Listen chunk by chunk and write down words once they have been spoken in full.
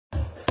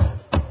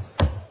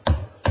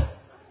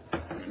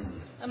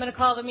I'm going to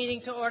call the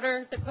meeting to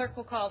order. The clerk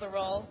will call the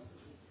roll.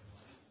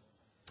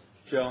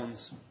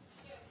 Jones.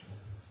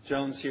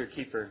 Jones here,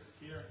 Kiefer.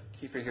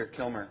 Kiefer here,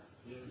 Kilmer.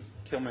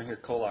 Kilmer here,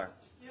 Kolar.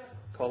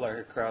 Kolar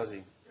here,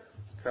 Krause.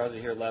 Krause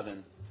here,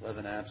 Levin.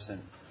 Levin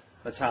absent.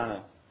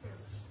 Matano.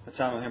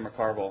 Matano here,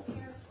 McCarville.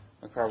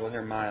 McCarville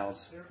here,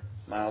 Miles.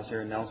 Miles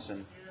here,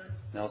 Nelson.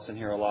 Nelson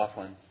here,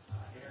 O'Loughlin.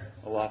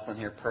 O'Loughlin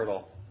here,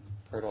 Pirtle.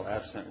 Pirtle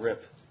absent.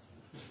 Rip.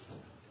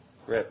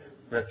 Rip.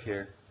 Rip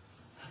here.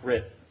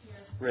 Rit.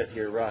 Rit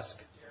here, Rusk.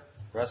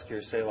 Rusk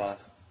here, Saloff.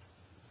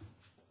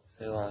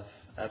 Saloff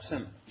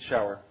absent.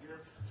 Shower.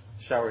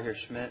 Shower here,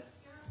 Schmidt.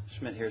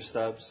 Schmidt here,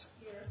 Stubbs.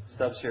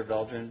 Stubbs here,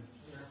 Veldrin.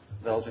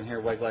 Veldrin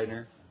here,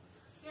 Wegleitner.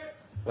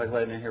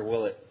 Wegleitner here,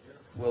 Willett.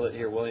 Willett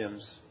here,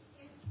 Williams.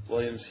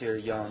 Williams here,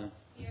 Young.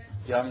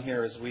 Young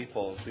here is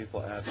Weeple.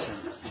 Weeple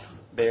absent.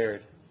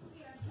 Baird.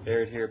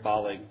 Baird here,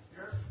 Bollig.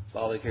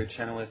 Bollig here,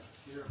 Chenoweth.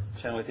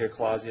 Chenoweth here,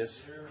 Clausius.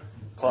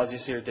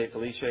 Clausius here, De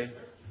Felice.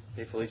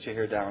 De Felice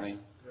here, Downing.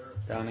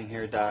 Downing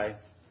here, Dye.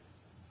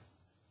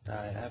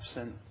 Dye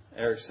absent.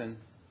 Erickson.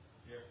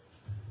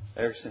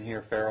 Erickson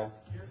here, Farrell.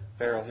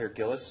 Farrell here,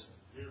 Gillis.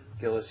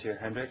 Gillis here,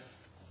 Hendrick.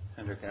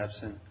 Hendrick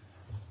absent.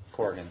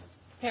 Corrigan.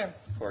 Here.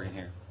 Corrigan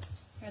here.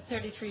 We have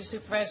 33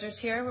 supervisors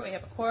here. We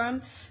have a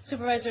quorum.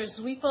 Supervisors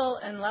Weeple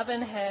and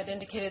Levin had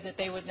indicated that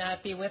they would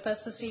not be with us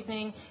this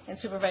evening, and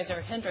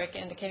Supervisor Hendrick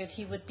indicated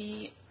he would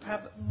be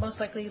most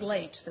likely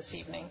late this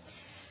evening.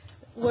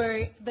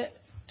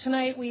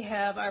 Tonight we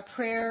have our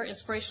prayer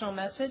inspirational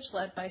message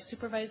led by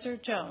Supervisor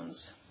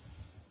Jones.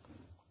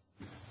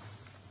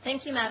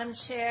 Thank you, Madam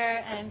Chair,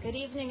 and good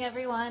evening,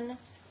 everyone.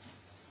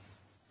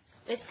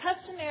 It's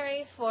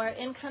customary for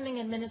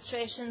incoming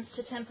administrations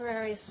to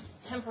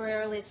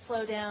temporarily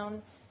slow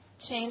down,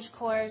 change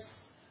course,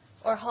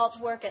 or halt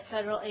work at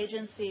federal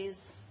agencies,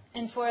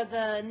 and for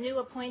the new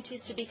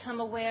appointees to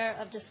become aware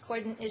of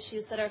discordant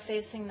issues that are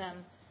facing them.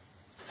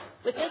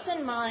 With this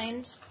in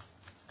mind,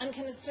 I'm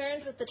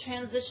concerned with the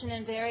transition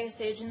in various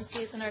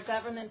agencies in our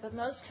government, but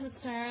most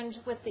concerned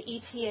with the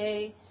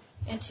EPA,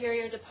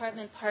 Interior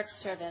Department Park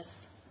Service.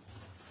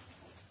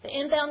 The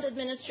inbound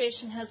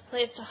administration has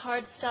placed a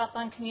hard stop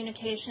on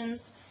communications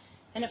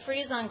and a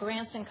freeze on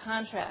grants and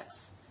contracts.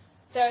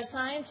 There are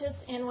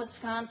scientists in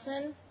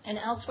Wisconsin and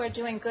elsewhere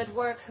doing good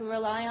work who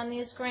rely on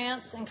these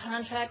grants and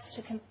contracts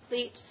to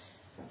complete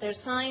their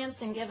science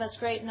and give us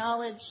great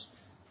knowledge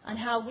on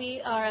how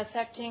we are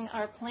affecting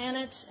our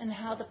planet and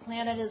how the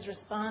planet is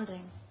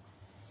responding.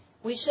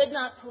 We should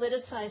not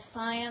politicize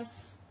science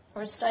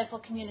or stifle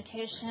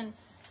communication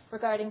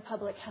regarding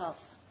public health.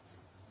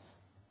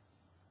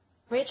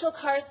 Rachel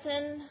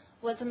Carson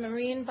was a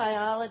marine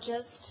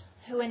biologist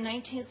who in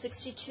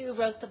 1962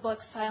 wrote the book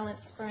Silent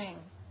Spring.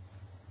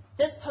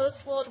 This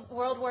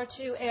post-World War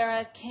II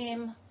era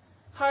came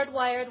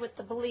hardwired with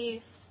the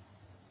belief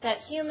that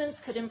humans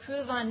could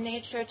improve on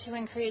nature to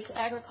increase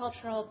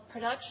agricultural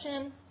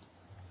production,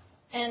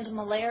 end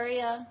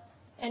malaria,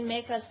 and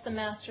make us the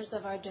masters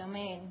of our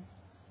domain.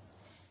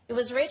 It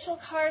was Rachel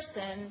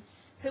Carson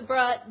who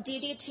brought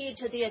DDT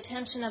to the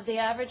attention of the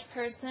average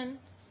person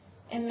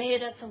and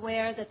made us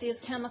aware that these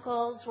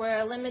chemicals were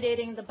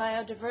eliminating the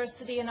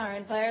biodiversity in our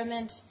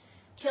environment,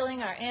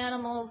 killing our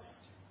animals,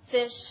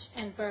 fish,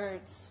 and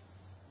birds.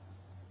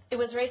 It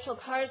was Rachel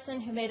Carson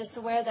who made us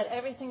aware that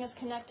everything is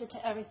connected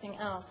to everything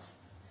else.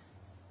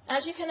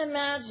 As you can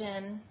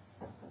imagine,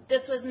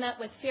 this was met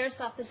with fierce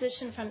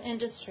opposition from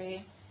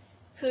industry,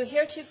 who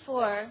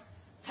heretofore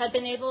had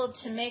been able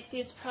to make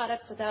these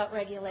products without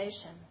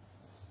regulation.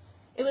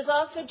 It was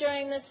also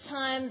during this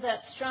time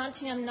that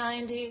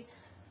strontium-90,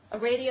 a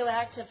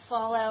radioactive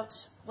fallout,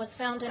 was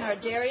found in our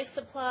dairy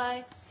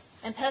supply,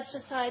 and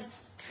pesticides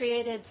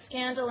created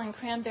scandal in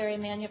cranberry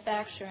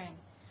manufacturing.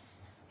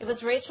 It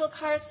was Rachel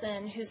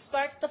Carson who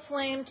sparked the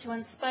flame to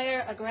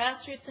inspire a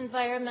grassroots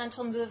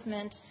environmental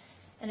movement,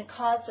 and it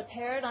caused a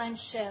paradigm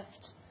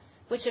shift,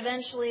 which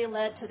eventually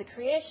led to the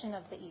creation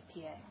of the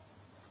EPA.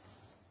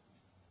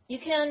 You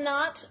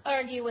cannot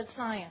argue with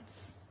science.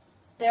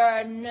 There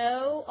are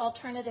no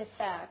alternative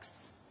facts.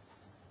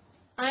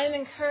 I am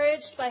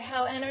encouraged by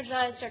how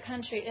energized our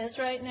country is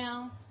right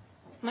now.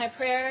 My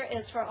prayer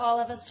is for all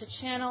of us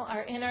to channel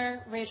our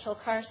inner Rachel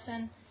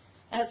Carson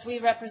as we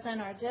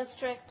represent our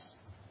district,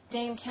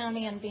 Dane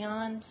County, and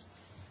beyond.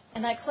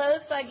 And I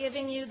close by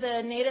giving you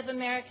the Native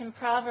American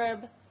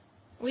proverb,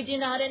 "We do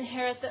not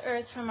inherit the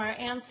earth from our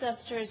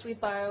ancestors, we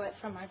borrow it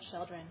from our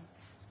children."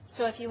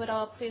 So if you would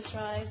all please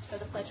rise for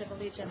the Pledge of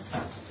Allegiance.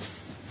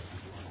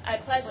 I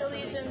pledge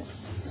allegiance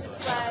to the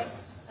flag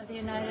of the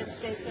United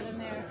States of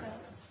America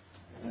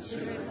and to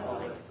the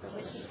republic for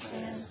which it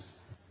stands,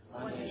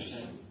 one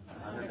nation,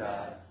 under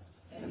God,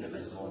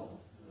 indivisible,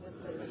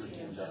 with liberty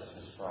and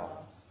justice for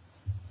all.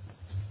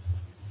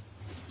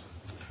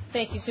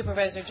 Thank you,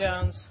 Supervisor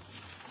Jones.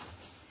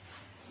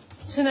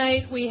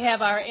 Tonight we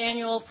have our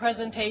annual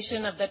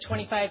presentation of the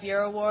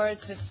 25-year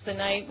awards. It's the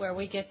night where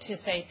we get to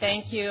say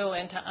thank you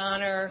and to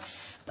honor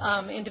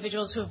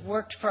individuals who have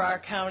worked for our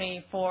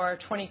county for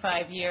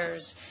 25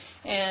 years.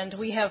 And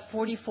we have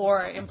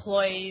 44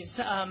 employees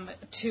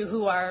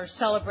who are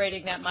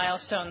celebrating that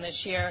milestone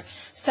this year.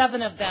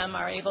 7 of them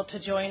are able to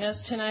join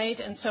us tonight,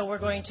 and so we're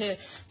going to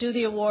do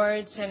the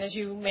awards. And as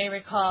you may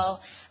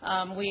recall,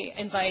 we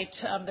invite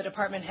the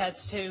department heads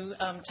to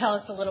tell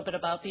us a little bit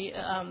about the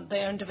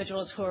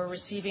individuals who are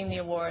receiving the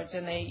awards,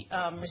 and they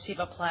receive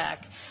a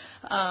plaque.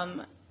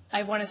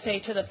 I want to say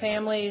to the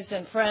families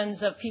and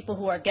friends of people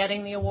who are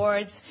getting the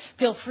awards,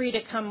 feel free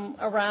to come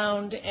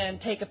around and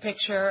take a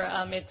picture.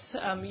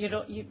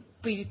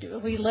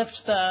 We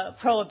lift the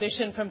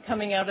prohibition from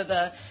coming out of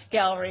the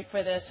gallery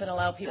for this and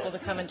allow people to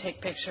come and take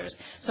pictures.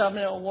 So I'm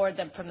going to award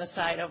them from the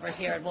side over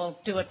here, and we'll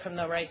do it from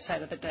the right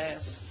side of the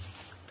dais.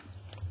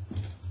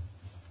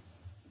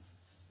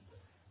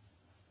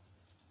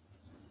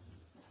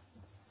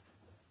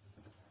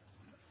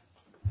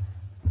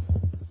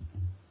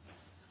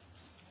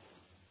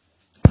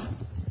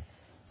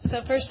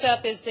 So first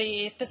up is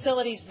the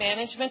Facilities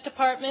Management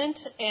Department,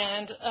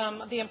 and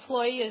the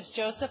employee is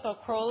Joseph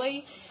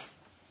O'Crowley.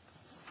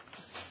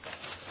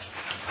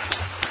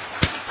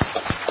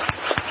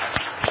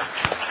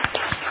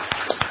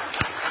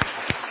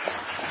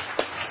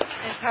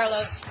 And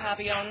Carlos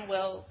Pabellon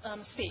will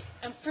speak.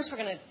 First we're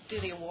going to do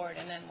the award,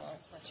 and then we'll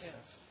let you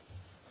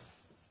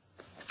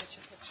get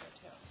your picture,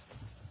 too.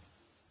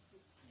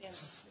 And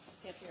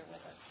see if you're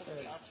with us, so that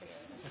we all three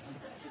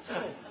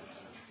are.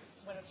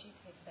 Why don't you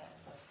take that?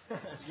 There. There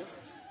we go.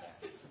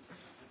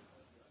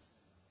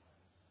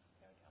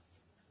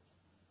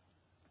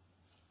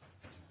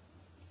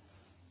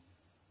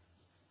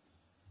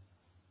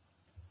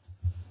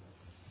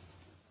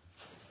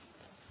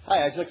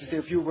 Hi, I'd like to say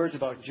a few words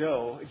about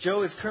Joe.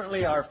 Joe is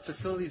currently our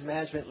Facilities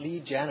Management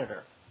Lead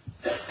Janitor,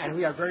 and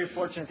we are very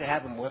fortunate to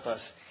have him with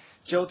us.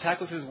 Joe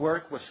tackles his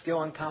work with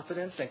skill and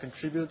confidence and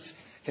contributes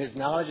his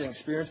knowledge and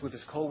experience with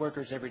his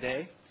coworkers every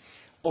day.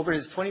 Over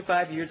his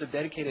 25 years of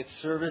dedicated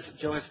service,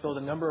 Joe has filled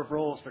a number of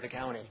roles for the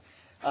county.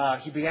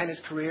 He began his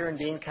career in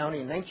Dane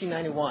County in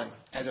 1991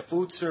 as a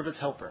food service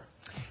helper.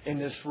 In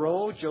this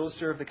role, Joe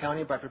served the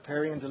county by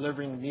preparing and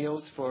delivering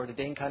meals for the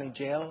Dane County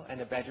Jail and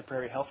the Badger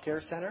Prairie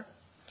Healthcare Center.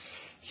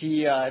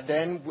 He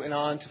then went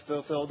on to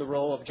fulfill the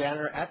role of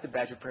janitor at the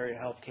Badger Prairie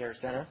Healthcare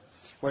Center,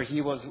 where he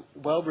was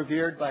well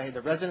revered by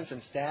the residents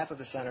and staff of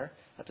the center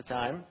at the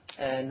time.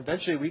 And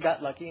eventually we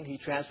got lucky, and he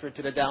transferred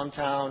to the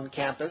downtown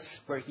campus,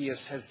 where he has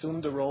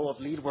assumed the role of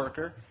lead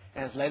worker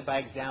and has led by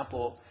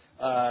example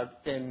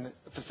in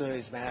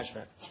facilities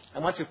management. I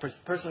want to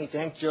personally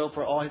thank Joe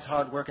for all his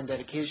hard work and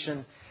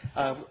dedication.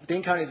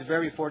 Dane County is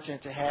very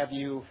fortunate to have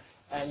you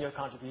and your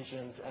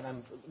contributions, and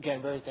I'm,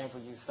 again, very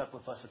thankful you stuck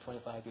with us for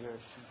 25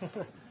 years.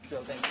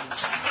 Joe, thank you.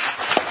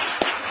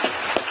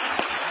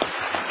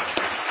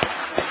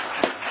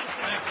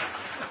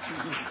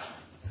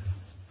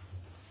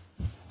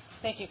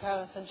 Thank you,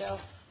 Carlos and Joe.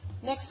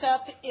 Next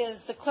up is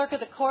the Clerk of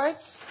the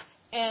Courts,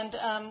 and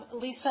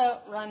Lisa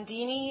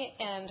Rondini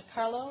and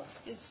Carlo.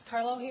 Is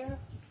Carlo here?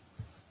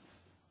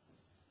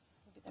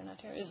 Maybe they're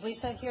not here. Is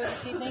Lisa here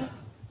this evening?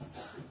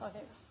 Oh,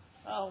 there.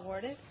 Oh,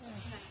 awarded?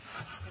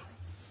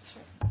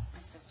 Sure.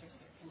 My sister's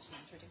here. Can she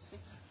introduce me?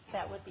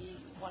 That would be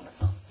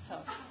wonderful. So,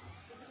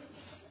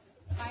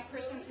 my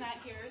person's not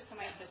here, so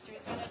my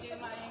sister's going to do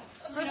my.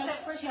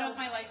 First, she knows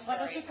my life story.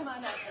 Why don't you come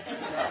on up?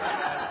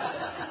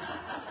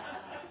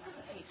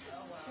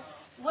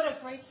 What a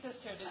great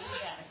sister to do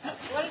that.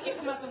 Why don't you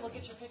come up and we'll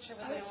get your picture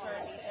with us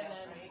first, and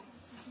then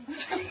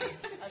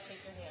I'll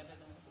shake your hand,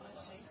 and then we'll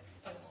shake.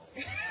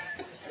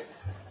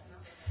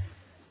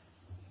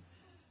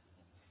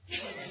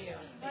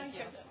 Thank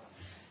you.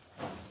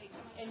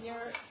 And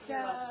you're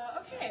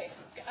okay.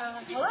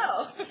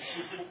 Hello.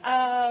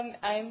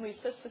 I'm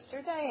Lisa's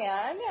sister,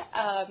 Diane.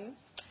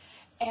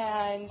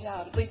 And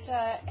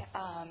Lisa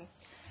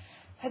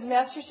has a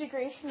master's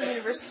degree from the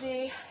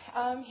University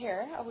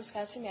here of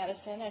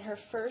Wisconsin-Madison. And her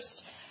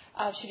first,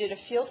 she did a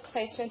field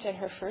placement, and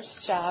her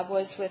first job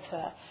was with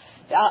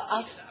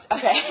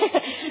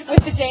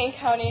with the Dane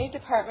County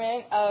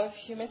Department of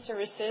Human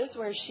Services,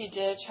 where she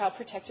did child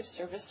protective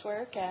service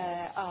work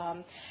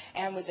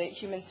and was a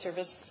human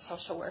service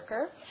social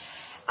worker.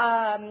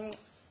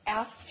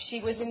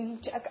 She was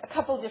in a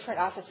couple different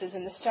offices,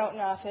 in the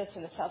Stoughton office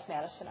and the South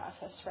Madison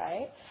office,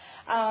 right?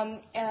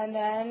 And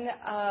then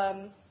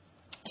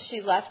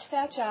she left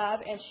that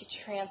job, and she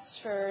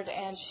transferred,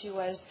 and she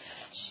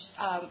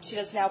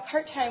does now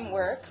part-time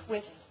work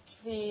with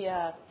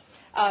the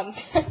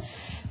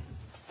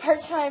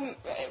part-time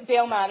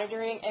bail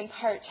monitoring, and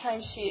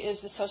part-time she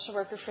is the social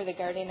worker for the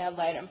Guardian Ad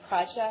Litem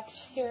project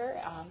here.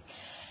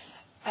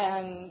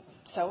 And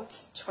so it's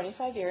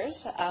 25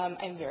 years.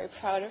 I'm very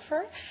proud of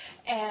her.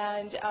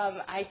 And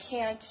I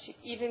can't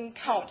even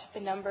count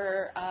the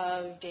number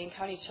of Dane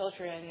County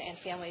children and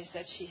families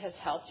that she has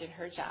helped in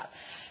her job.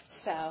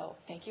 So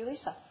thank you,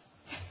 Lisa.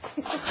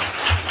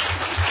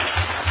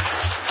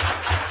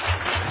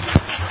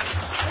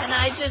 And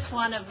I just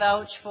want to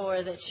vouch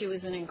for that she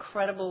was an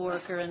incredible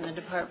worker in the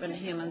Department of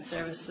Human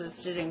Services,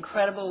 did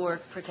incredible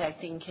work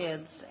protecting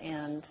kids,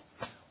 and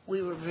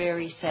we were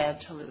very sad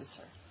to lose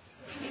her.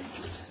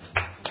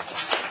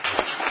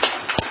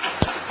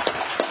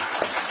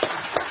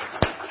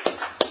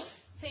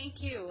 Thank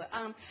you.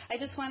 I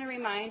just want to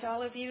remind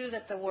all of you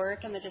that the work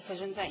and the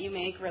decisions that you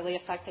make really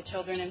affect the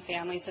children and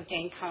families of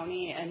Dane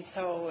County, and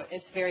so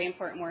it's very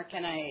important work,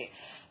 and I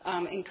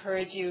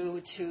encourage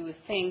you to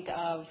think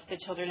of the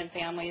children and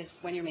families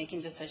when you're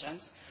making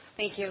decisions.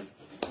 Thank you.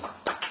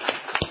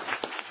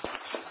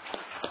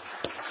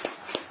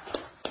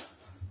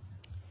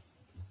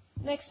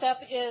 Next up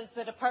is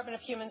the Department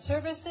of Human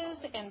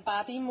Services, and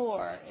Bobby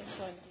Moore is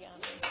going to be on.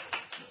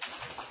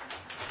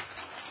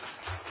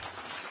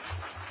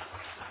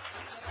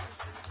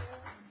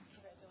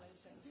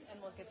 Congratulations,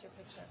 and we'll get your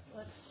picture.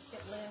 Let's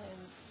get Lynn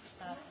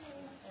and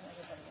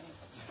everybody in the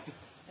picture.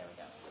 There we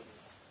go.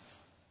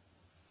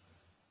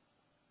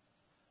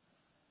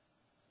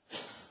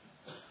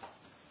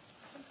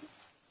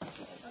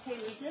 Okay,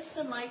 resist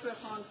the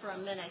microphone for a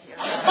minute here.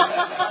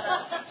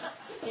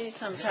 Do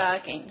some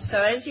talking. So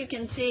as you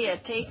can see,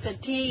 it takes a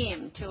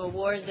team to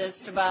award this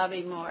to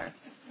Bobby Moore.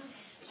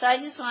 So I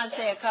just want to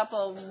say a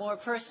couple more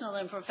personal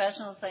and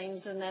professional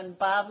things, and then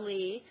Bob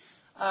Lee,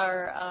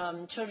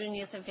 our Children,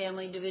 Youth, and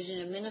Family Division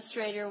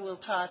Administrator, will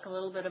talk a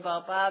little bit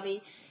about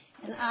Bobby.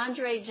 And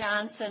Andre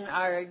Johnson,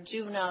 our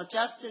Juvenile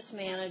Justice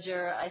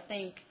Manager, I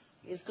think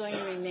is going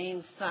to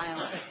remain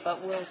silent,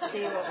 but we'll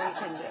see what we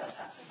can do.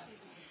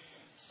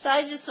 So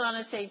I just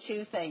want to say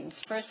two things.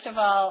 First of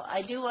all,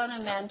 I do want to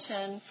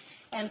mention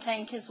and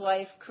thank his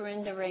wife,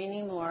 Corinda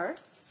Rainey Moore,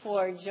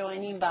 for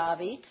joining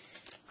Bobby.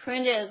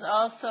 Corinda is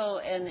also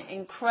an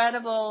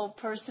incredible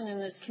person in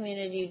this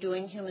community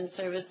doing human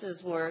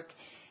services work,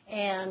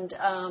 and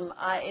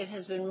it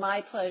has been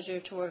my pleasure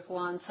to work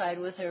alongside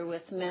with her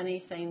with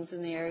many things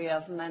in the area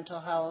of mental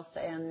health,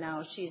 and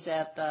now she's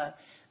at the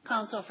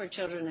Council for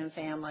Children and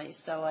Families.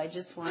 So I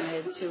just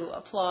wanted to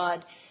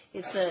applaud.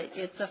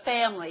 It's a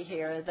family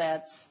here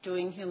that's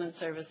doing human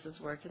services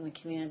work in the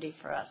community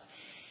for us.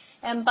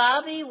 And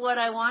Bobby, what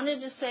I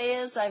wanted to say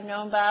is I've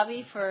known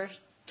Bobby for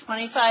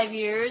 25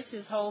 years,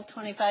 his whole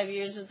 25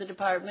 years at the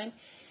department,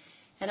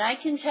 and I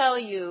can tell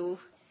you,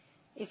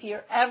 if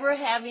you're ever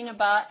having a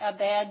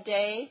bad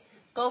day,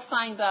 go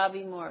find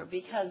Bobby Moore,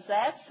 because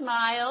that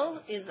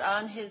smile is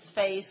on his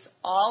face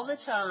all the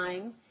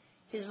time.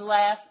 His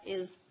laugh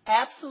is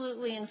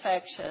absolutely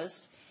infectious.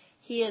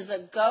 He is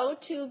a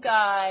go-to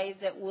guy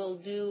that will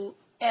do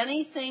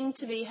anything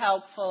to be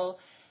helpful,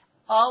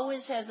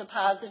 always has a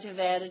positive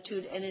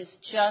attitude, and is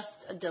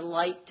just a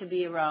delight to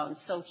be around.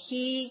 So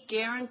he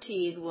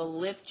guaranteed will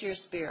lift your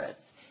spirits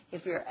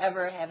if you're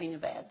ever having a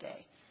bad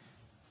day.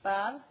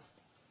 Bob?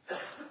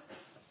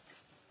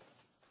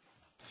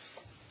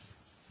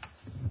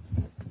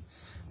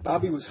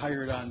 Bobby was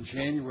hired on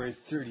January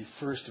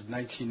 31st of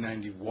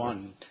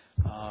 1991,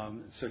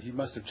 so he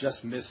must have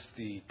just missed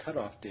the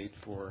cutoff date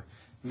for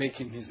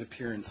making his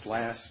appearance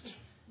last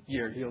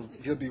year.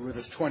 He'll be with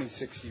us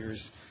 26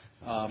 years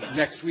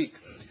next week.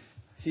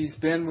 He's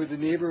been with the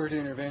Neighborhood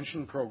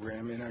Intervention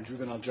Program in our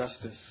juvenile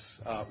justice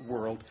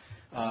world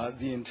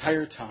the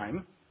entire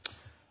time.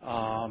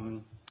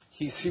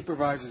 He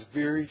supervises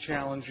very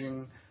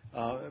challenging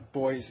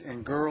boys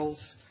and girls,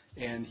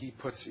 and he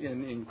puts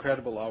in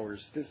incredible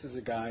hours. This is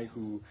a guy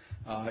who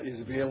is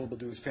available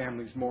to his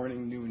families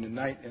morning, noon, and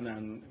night, and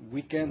on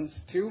weekends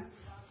too.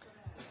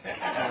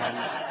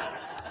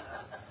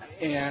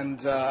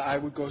 And I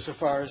would go so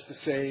far as to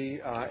say,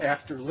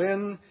 after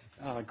Lynn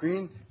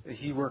Green,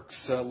 he works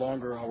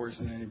longer hours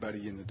than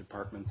anybody in the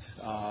department,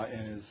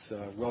 and is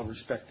well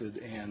respected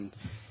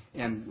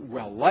and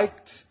well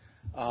liked.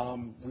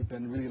 We've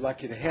been really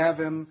lucky to have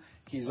him.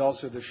 He's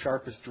also the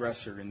sharpest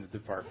dresser in the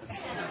department.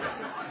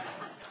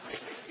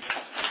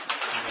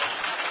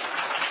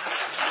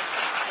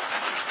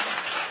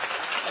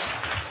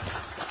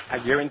 I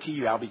guarantee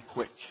you I'll be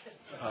quick.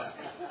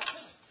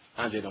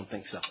 Andre don't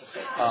think so.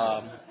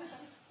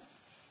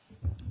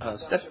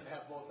 Stephen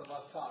have both of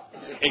us talk.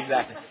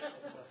 Exactly.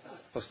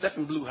 Well,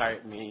 Stephen Blue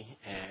hired me,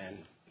 and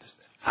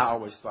I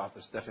always thought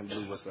that Stephen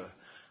Blue was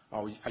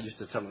I used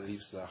to tell him that he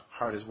was the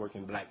hardest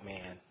working black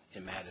man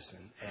in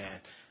Madison, and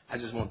I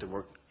just wanted to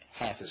work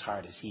half as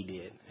hard as he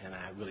did, and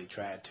I really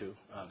tried to.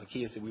 The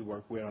kids that we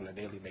work with on a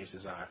daily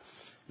basis are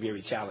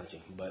very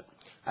challenging, but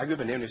I grew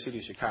up in the inner city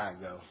of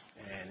Chicago,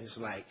 and it's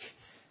like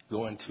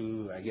going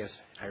to, I guess,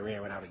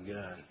 Iran without a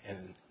gun,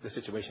 and the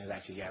situation has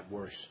actually got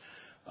worse.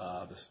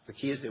 The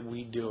kids that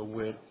we deal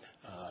with,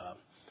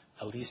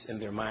 at least in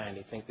their mind,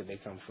 they think that they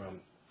come from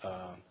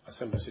a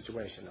similar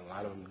situation, and a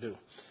lot of them do.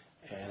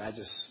 And I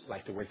just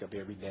like to wake up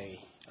every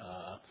day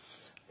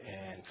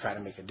and try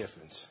to make a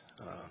difference.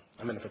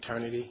 I'm in a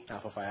fraternity,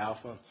 Alpha Phi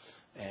Alpha,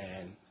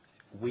 and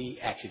we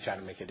actually try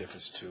to make a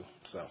difference too.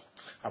 So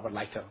I would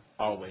like to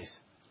always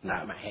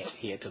nod my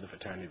head to the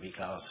fraternity,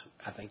 because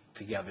I think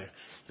together,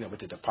 with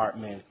the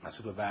department, my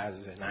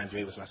supervisors, and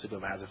Andre was my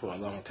supervisor for a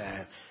long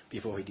time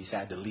before he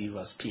decided to leave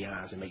us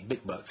peons and make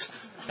big bucks.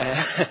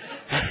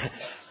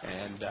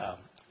 And I'd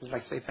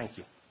like to say thank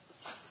you.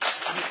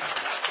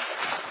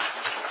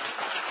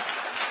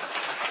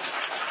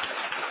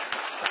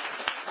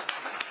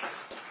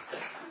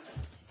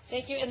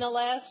 Thank you. And the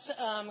last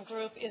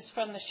group is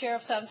from the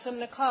Sheriff's Office. I'm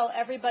going to call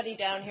everybody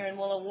down here and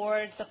we'll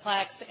award the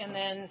plaques, and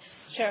then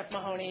Sheriff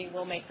Mahoney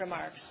will make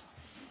remarks.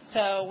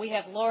 So we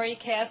have Lori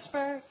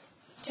Casper,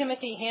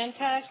 Timothy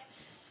Hancock,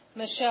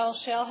 Michelle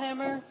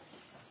Shellhammer,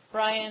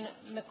 Brian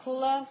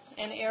Mikula,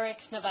 and Eric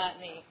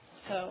Novotny.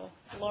 So,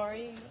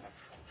 Lori.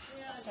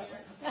 Yeah,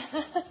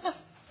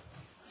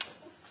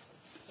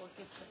 we'll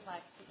give the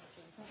plaques to you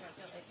too.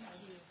 Congratulations.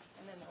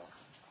 And then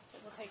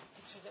we'll take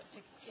pictures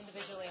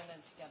individually and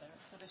then together.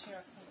 So the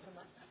sheriff can come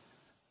up.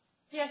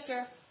 Yes,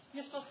 Sheriff.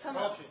 You're supposed to come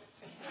up.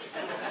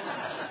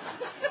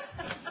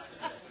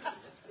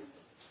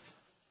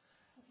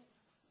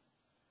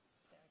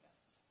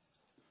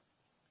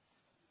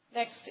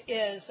 Next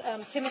is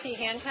Timothy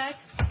Hancock.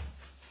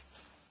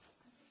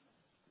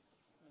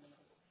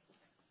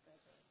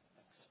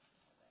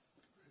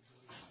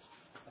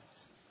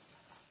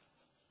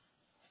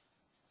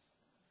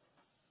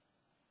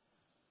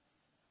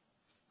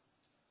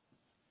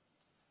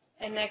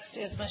 And next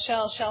is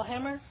Michelle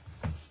Shellhammer.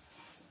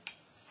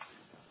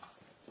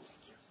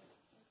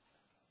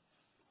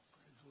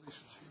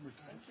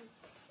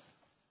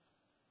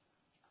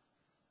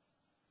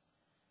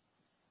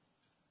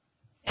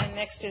 And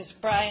next is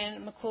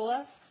Brian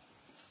Mikula.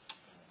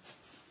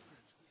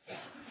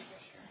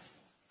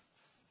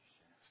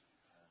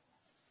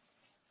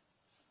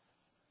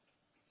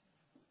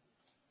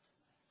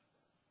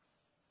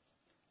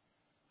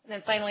 And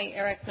then finally,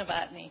 Eric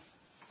Novotny.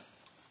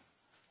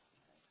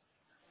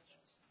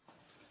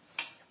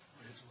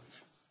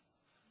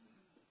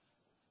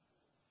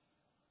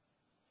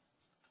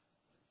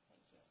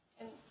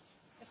 And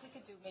if we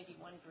could do maybe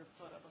one group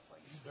photo before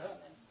you start, and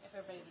then if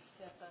everybody would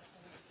step up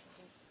and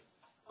do.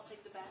 I'll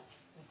take the back.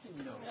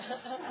 No.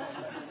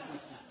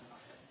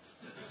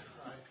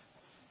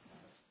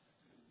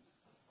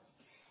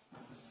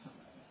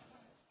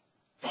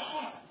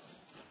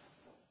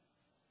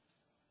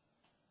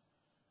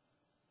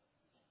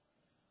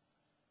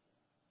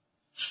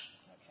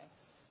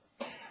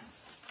 Okay.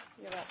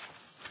 You're up.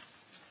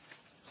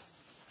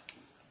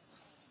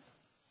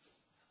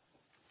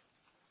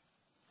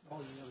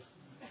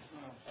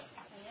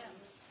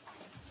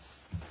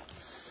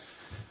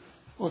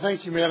 Well,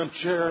 thank you, Madam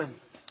Chair, and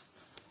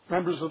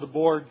members of the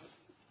board.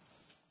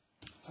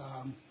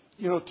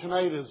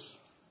 Tonight is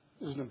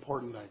an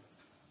important night.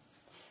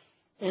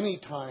 Any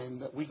time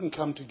that we can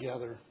come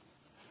together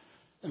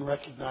and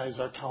recognize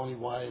our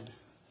countywide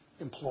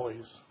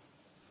employees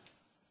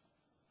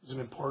is an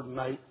important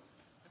night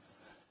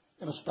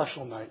and a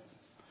special night.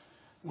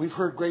 We've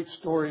heard great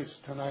stories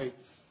tonight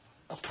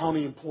of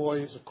county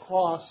employees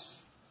across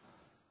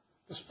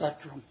the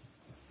spectrum.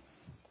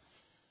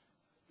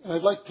 And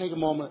I'd like to take a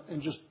moment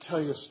and just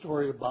tell you a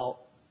story about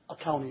a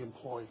county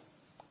employee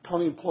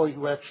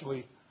who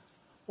actually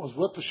was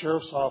with the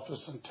sheriff's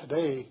office and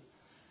today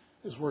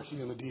is working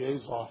in the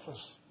DA's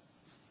office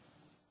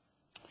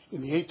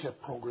in the ATIP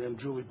program,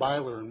 Julie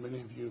Byler, and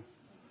many of you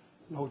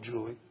know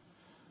Julie.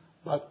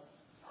 But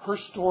her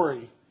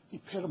story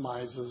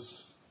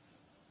epitomizes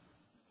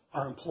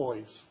our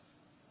employees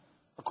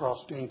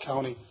across Dane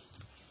County.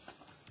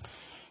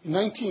 In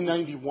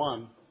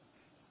 1991,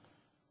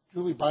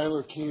 Julie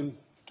Byler came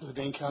to the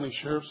Dane County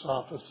Sheriff's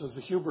Office as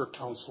the Huber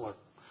Counselor.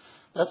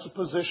 That's a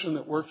position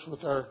that works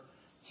with our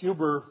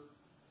Huber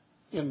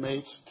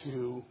inmates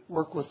to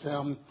work with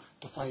them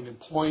to find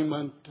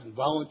employment and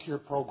volunteer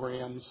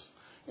programs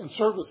and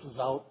services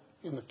out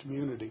in the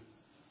community.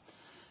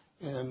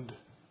 And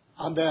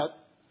on that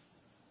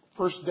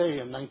first day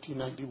in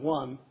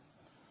 1991,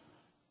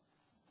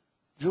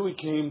 Julie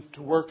came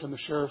to work in the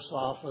sheriff's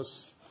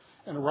office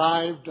and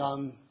arrived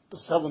on the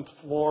 7th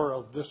floor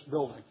of this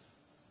building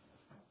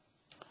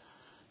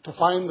to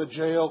find the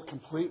jail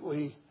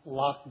completely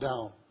locked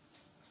down.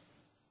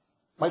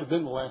 Might have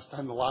been the last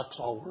time the locks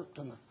all worked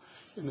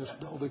in this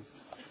building.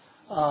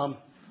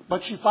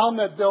 But she found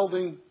that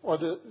building,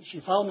 she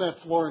found that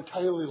floor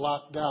entirely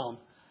locked down.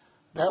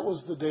 That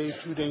was the day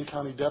 2 Dane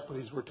County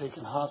deputies were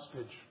taken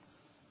hostage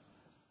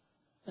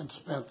and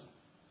spent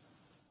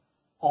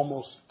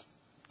almost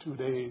 2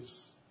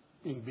 days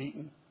being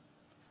beaten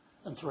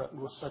and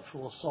threatened with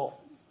sexual assault.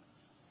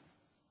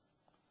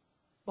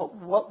 But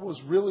what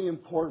was really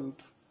important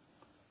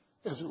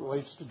as it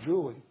relates to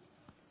Julie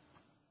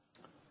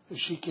is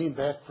she came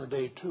back for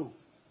day 2.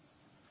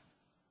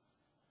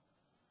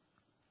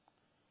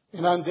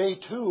 And on day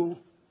 2,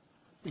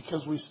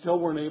 because we still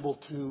weren't able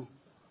to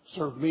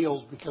serve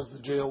meals because the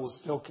jail was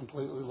still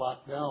completely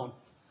locked down,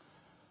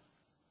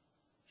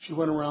 she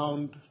went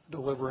around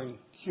delivering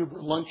Huber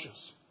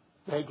lunches,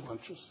 bag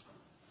lunches.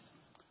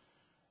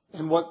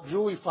 And what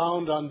Julie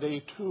found on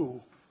day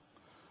 2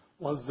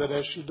 was that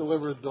as she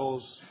delivered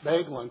those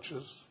bag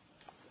lunches,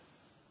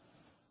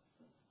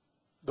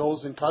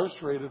 those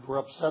incarcerated were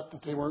upset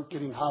that they weren't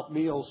getting hot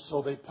meals,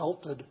 so they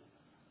pelted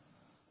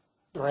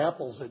their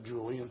apples at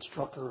Julie and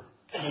struck her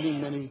many,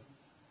 many,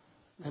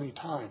 many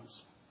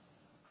times.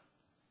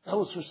 That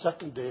was her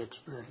second day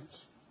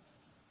experience.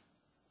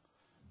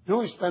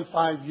 Julie spent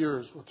 5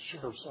 years with the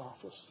sheriff's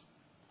office.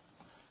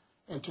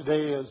 And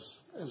today,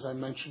 as I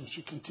mentioned,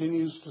 she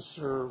continues to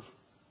serve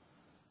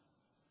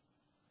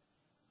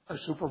our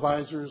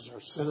supervisors,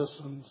 our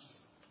citizens,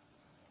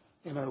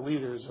 and our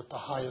leaders at the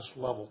highest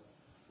level.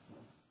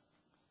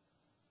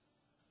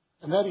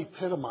 And that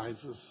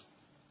epitomizes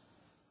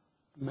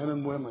men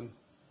and women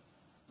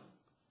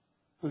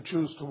who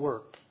choose to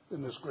work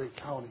in this great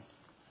county.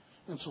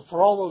 And so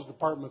for all those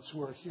departments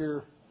who are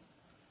here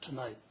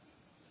tonight,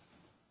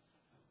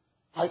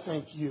 I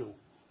thank you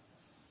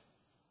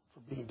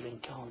for being Dane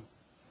County.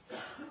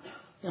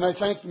 And I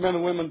thank the men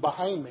and women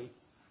behind me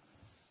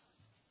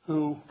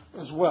who,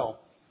 as well,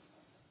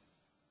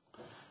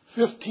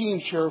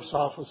 15 Sheriff's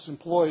Office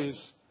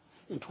employees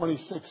in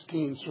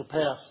 2016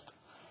 surpassed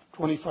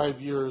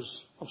 25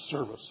 years of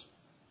service.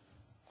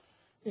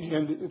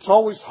 And it's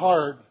always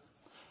hard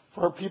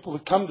for our people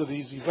to come to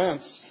these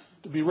events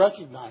to be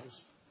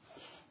recognized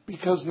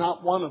because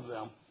not one of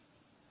them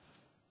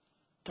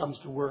comes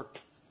to work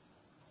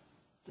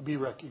to be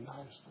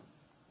recognized.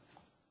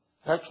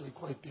 It's actually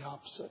quite the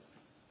opposite.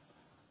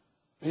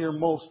 They are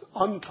most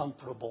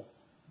uncomfortable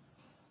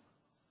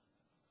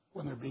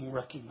when they're being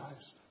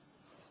recognized.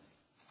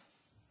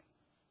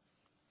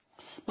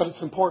 But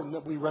it's important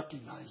that we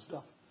recognize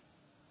them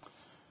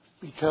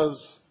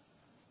because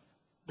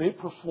they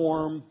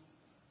perform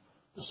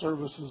the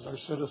services our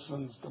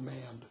citizens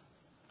demand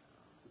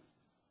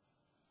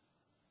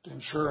to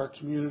ensure our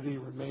community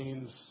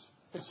remains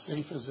as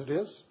safe as it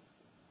is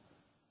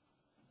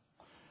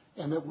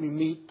and that we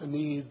meet the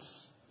needs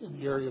in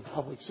the area of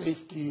public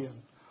safety and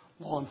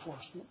law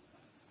enforcement.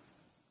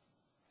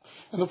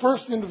 And the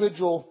first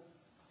individual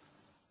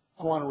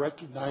I want to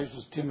recognize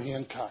is Tim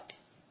Hancock.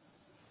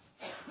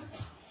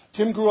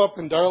 Tim grew up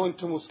in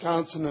Darlington,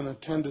 Wisconsin, and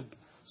attended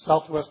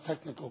Southwest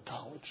Technical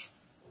College,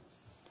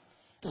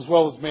 as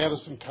well as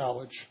Madison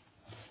College.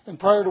 And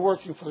prior to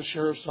working for the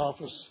Sheriff's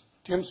Office,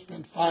 Tim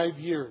spent 5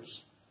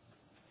 years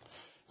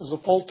as a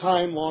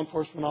full-time law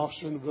enforcement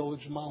officer in the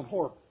village of Mount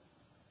Horeb,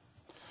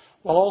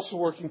 while also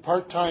working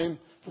part-time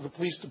for the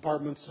police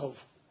departments of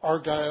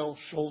Argyle,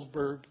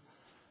 Shullsburg,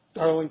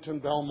 Darlington,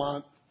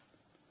 Belmont,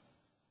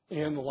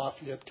 and the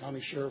Lafayette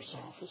County Sheriff's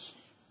Office.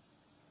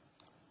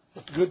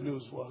 But the good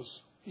news was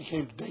he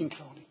came to Dane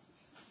County.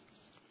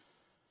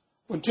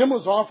 When Tim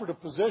was offered a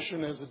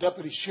position as a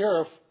deputy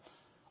sheriff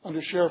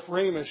under Sheriff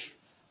Ramish,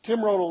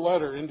 Tim wrote a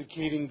letter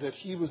indicating that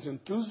he was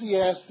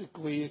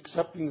enthusiastically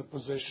accepting the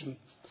position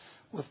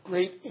with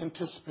great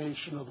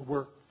anticipation of the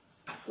work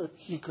that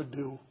he could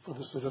do for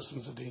the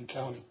citizens of Dane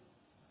County.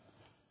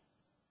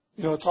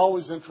 You know, it's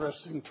always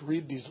interesting to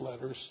read these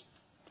letters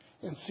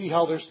and see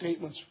how their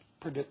statements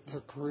predict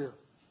their career.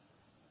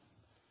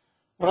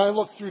 When I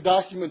look through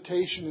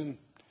documentation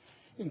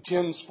in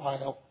Tim's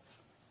file,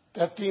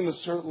 that theme is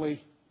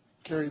certainly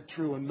carried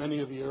through in many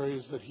of the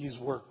areas that he's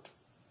worked.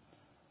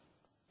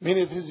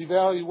 Many of his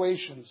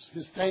evaluations,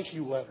 his thank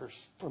you letters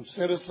from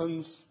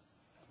citizens,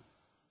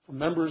 from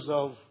members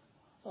of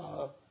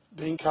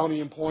Dane County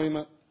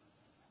employment,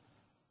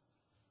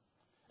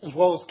 as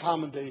well as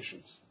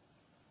commendations.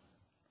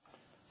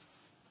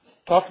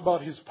 Talk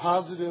about his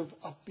positive,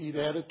 upbeat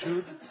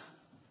attitude,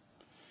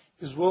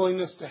 his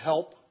willingness to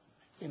help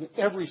in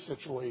every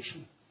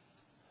situation,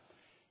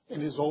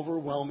 and his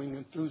overwhelming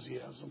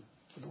enthusiasm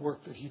for the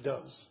work that he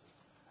does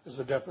as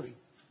a deputy.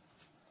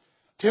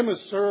 Tim has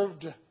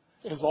served,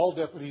 as all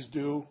deputies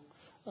do,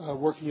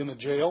 working in the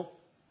jail.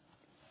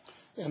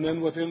 And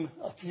then within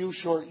a few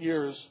short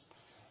years,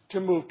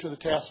 Tim moved to the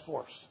task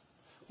force,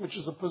 which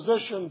is a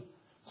position,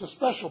 it's a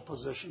special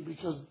position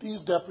because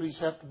these deputies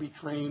have to be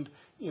trained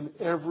in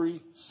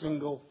every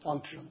single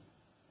function.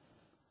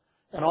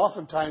 And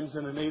oftentimes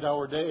in an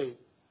 8-hour day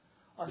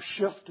are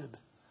shifted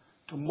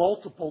to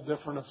multiple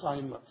different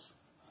assignments.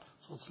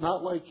 So it's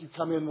not like you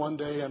come in one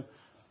day and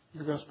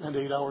you're going to spend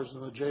 8 hours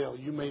in the jail.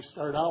 You may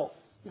start out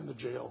in the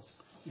jail.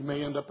 You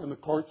may end up in the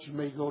courts. You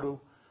may go to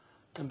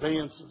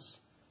conveyances.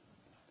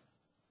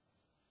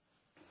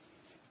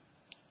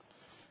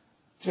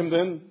 Tim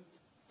then,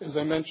 as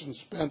I mentioned,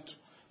 spent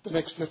the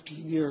next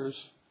 15 years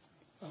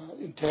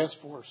in task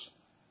force.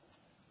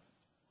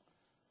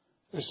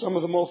 They're some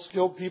of the most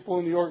skilled people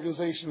in the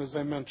organization, as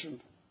I mentioned.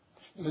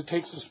 And it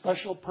takes a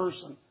special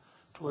person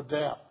to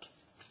adapt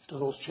to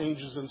those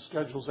changes in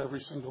schedules every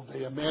single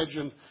day.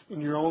 Imagine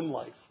in your own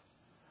life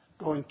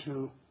going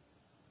to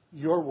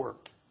your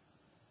work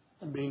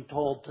and being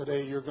told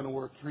today you're going to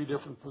work 3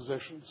 different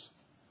positions.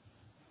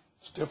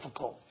 It's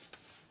difficult.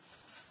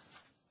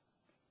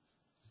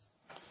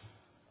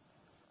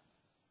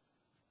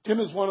 Tim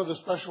is one of the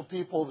special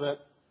people that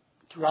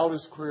throughout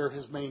his career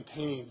has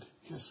maintained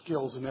his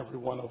skills in every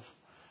one of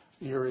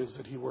the areas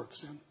that he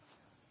works in.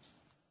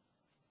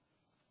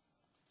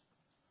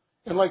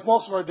 And like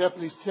most of our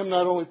deputies, Tim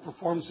not only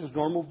performs his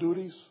normal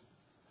duties,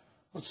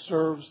 but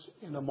serves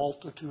in a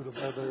multitude of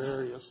other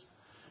areas.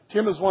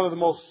 Tim is one of the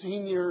most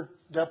senior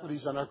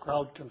deputies on our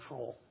crowd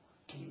control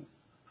team.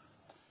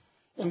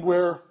 And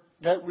where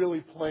that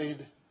really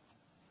played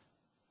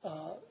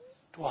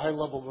to a high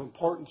level of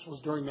importance was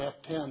during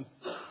Act 10,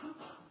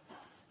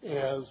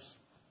 as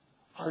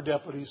our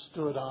deputies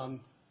stood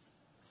on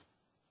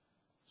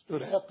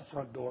stood at the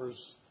front doors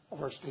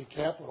of our state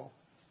capitol,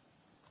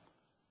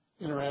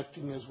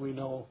 interacting, as we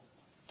know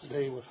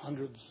today, with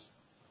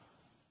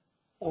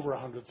over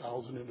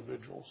 100,000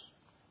 individuals.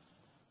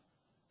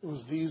 It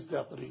was these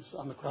deputies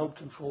on the crowd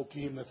control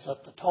team that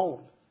set the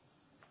tone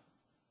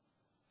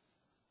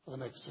for the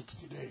next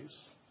 60 days.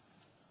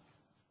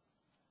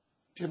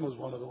 Tim was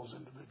one of those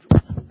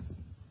individuals.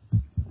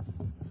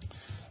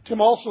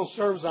 Tim also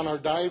serves on our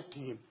dive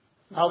team.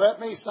 Now that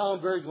may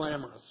sound very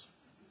glamorous.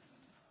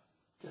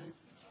 Okay?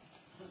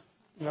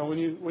 You know,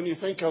 when you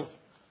think of,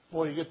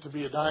 boy, you get to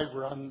be a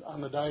diver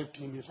on the dive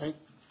team, you think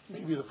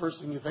maybe the first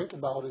thing you think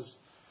about is,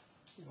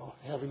 you know,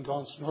 having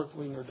gone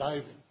snorkeling or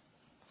diving.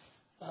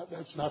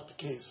 That's not the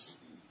case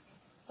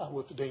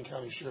with the Dane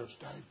County Sheriff's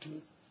Dive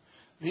Team.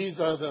 These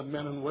are the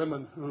men and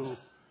women who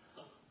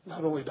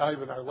not only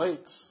dive in our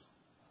lakes,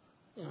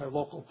 in our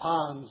local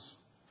ponds,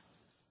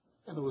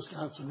 and the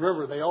Wisconsin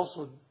River, they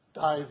also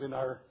dive in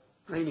our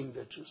draining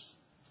ditches.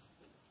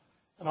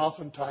 And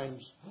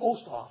oftentimes,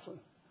 most often,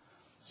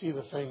 see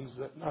the things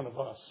that none of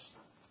us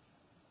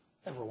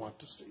ever want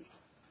to see.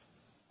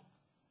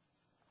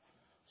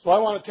 So I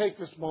want to take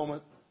this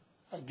moment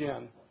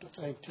again to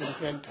thank Tim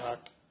Kentuck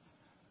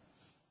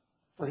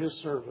for his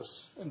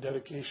service and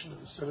dedication to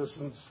the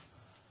citizens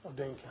of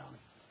Dane County.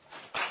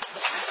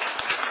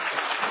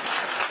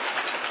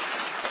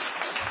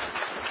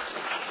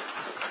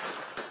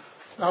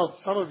 Now,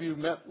 some of you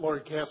met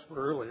Lori Casper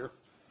earlier.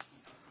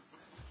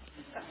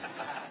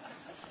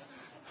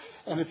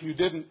 And if you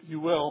didn't, you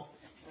will.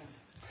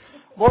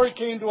 Lori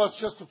came to us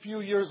just a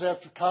few years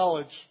after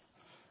college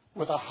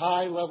with a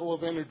high level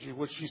of energy,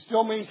 which she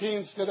still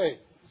maintains today,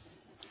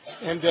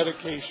 and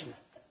dedication.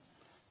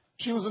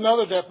 She was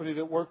another deputy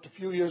that worked a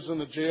few years in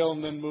the jail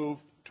and then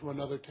moved to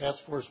another task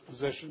force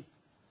position.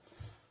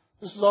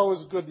 This is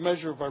always a good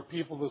measure of our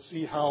people to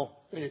see how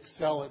they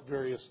excel at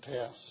various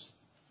tasks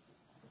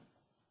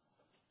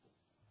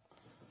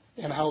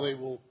and how they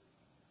will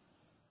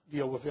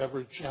deal with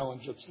every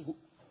challenge that's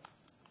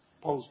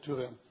posed to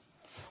them.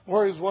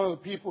 Lori is one of the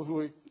people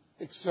who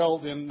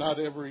excelled in not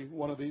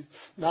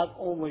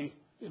only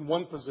in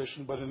one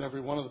position, but in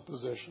every one of the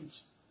positions.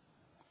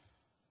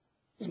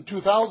 In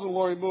 2000,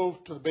 Lori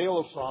moved to the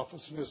bailiff's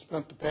office and has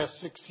spent the past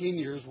 16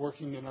 years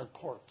working in our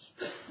courts,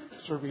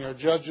 serving our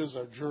judges,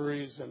 our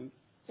juries, and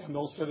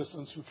those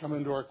citizens who come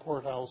into our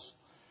courthouse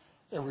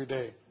every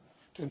day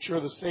to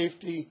ensure the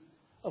safety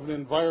of an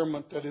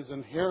environment that is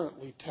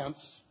inherently tense,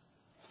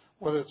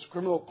 whether it's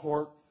criminal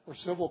court or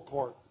civil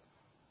court,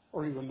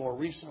 or even more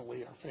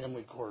recently, our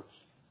family courts.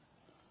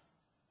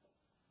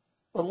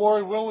 But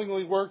Lori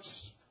willingly works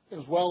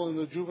as well in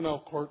the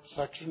juvenile court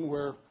section,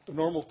 where the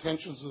normal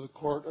tensions of the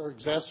court are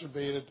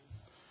exacerbated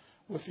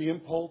with the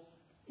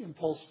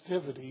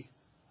impulsivity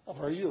of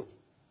our youth.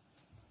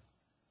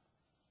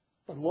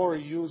 But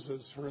Lori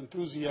uses her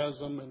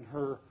enthusiasm and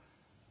her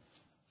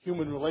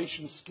human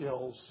relations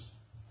skills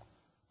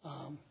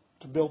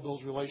to build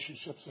those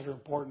relationships that are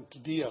important to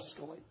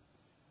de-escalate.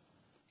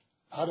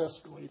 Not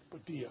escalate,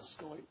 but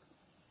de-escalate.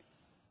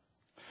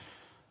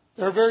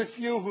 There are very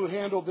few who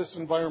handle this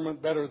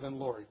environment better than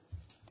Lori.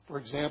 For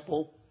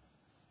example,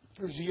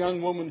 there's a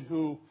young woman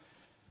who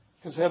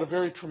has had a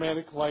very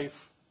traumatic life,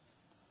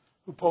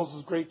 who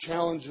poses great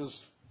challenges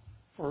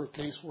for her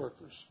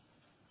caseworkers,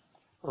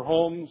 her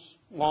homes,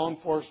 law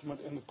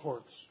enforcement, and the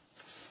courts.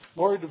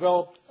 Lori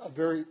developed a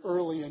very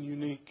early and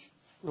unique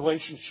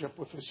relationship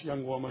with this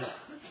young woman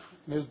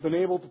and has been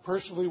able to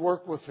personally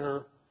work with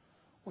her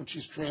when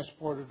she's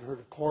transported her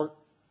to court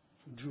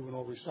from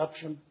juvenile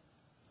reception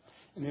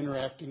and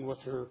interacting with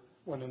her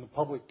when in the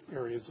public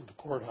areas of the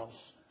courthouse.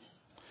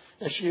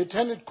 As she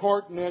attended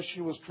court and as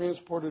she was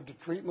transported to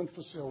treatment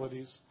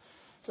facilities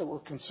that were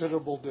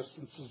considerable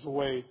distances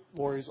away,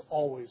 Lori's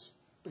always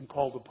been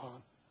called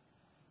upon.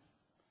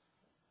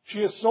 She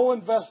is so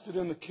invested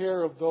in the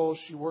care of those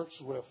she works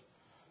with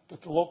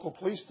that the local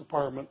police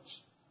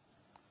departments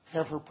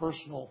have her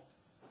personal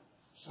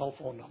cell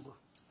phone number.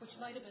 Which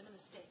might have been a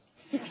mistake.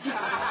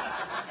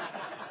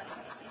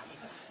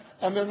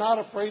 And they're not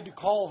afraid to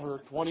call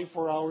her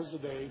 24 hours a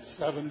day,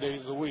 7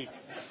 days a week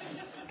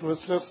to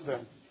assist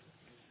them.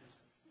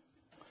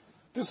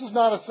 This is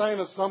not a sign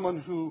of someone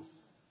who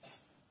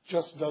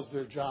just does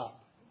their job.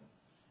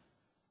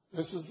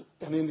 This is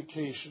an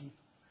indication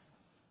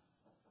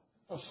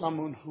of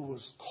someone who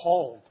was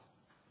called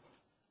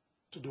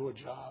to do a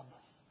job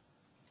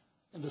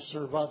and to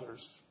serve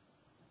others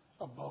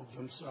above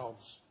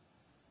themselves.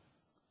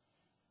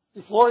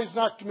 If Lori's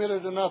not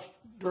committed enough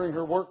during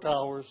her work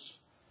hours,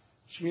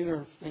 she and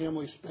her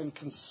family spend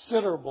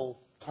considerable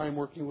time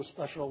working with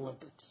Special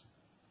Olympics.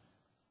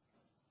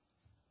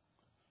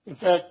 In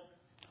fact,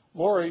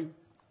 Lori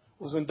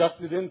was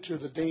inducted into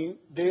the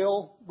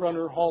Dale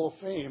Runner Hall of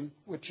Fame,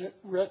 which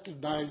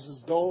recognizes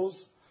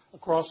those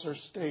across our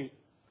state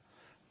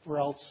for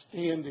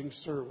outstanding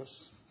service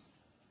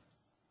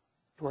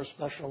to our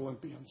Special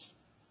Olympians.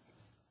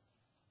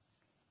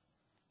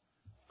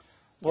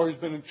 Lori's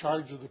been in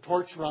charge of the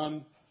torch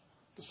run,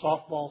 the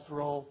softball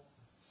throw,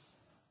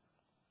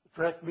 the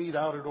track meet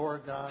out at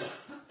Oregon,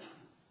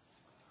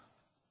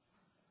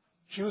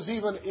 She was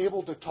even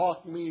able to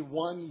talk me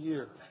 1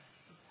 year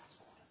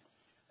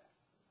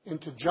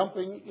into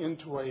jumping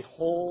into a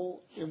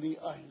hole in the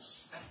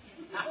ice.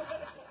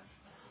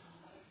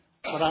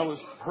 But I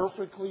was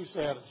perfectly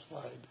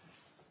satisfied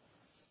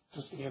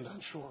to stand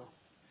on shore.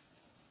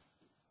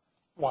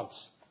 Once.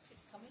 It's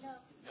coming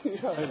up.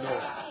 Yeah, I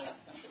know.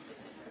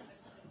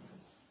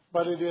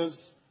 But it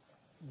is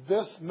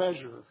this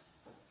measure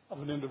of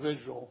an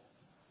individual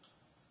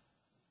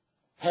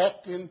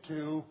hacked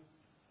into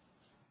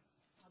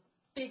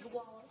Big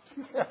wall.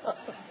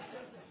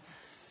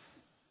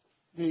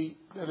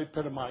 that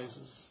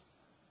epitomizes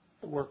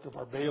the work of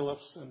our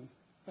bailiffs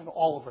and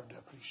all of our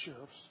deputy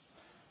sheriffs.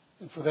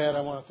 And for that,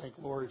 I want to thank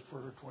Lori for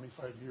her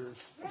 25 years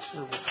of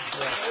service as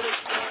well.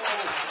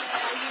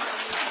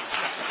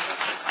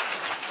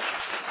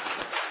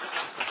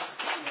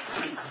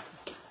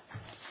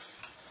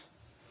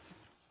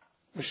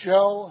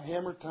 Michelle,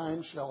 hammer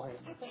time, shell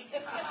hammer.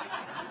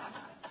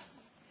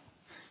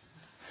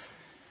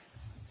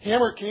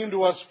 Hammer came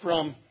to us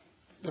from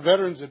the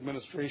Veterans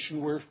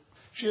Administration, where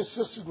she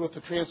assisted with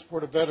the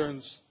transport of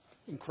veterans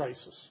in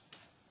crisis,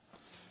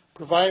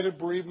 provided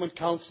bereavement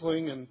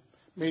counseling, and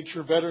made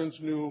sure veterans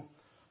knew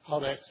how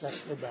to access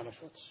their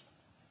benefits.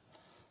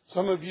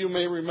 Some of you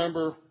may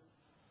remember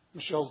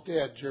Michelle's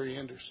dad, Jerry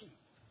Anderson,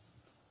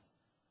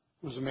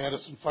 who was a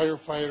Madison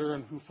firefighter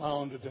and who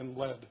founded and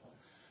led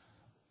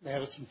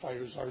Madison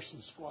Fire's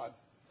arson squad.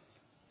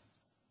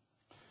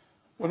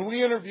 When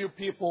we interview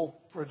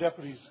people for a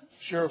deputy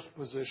sheriff's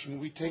position,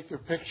 we take their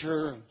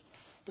picture and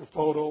their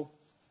photo,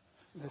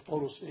 and their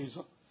photo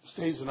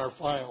stays in our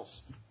files.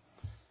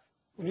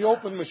 When you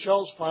open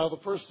Michelle's file, the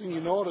first thing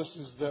you notice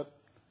is that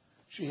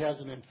she has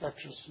an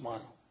infectious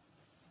smile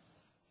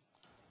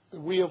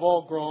that we have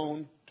all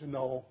grown to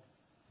know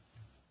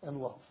and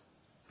love.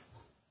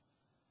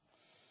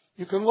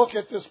 You can look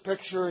at this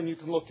picture and you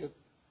can look at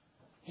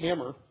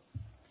Hammer,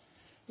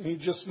 and you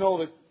just know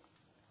that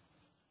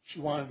she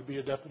wanted to be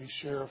a deputy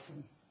sheriff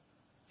and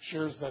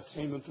shares that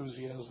same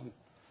enthusiasm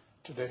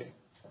today.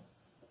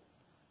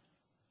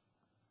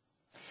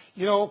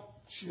 You know,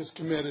 she is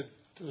committed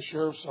to the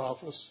sheriff's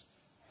office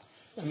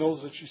and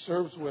those that she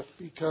serves with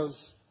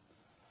because,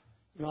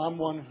 you know, I'm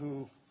one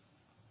who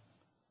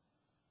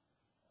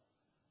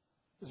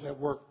is at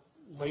work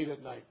late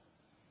at night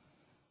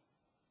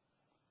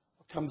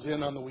or comes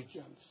in on the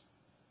weekends.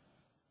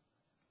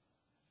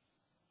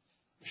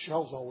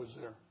 Michelle's always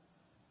there.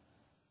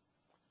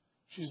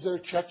 She's there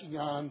checking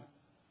on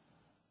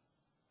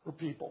her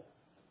people,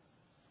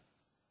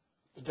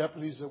 the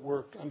deputies that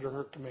work under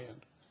her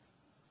command,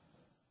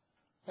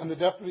 and the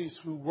deputies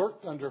who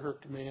worked under her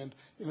command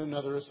in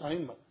another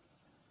assignment,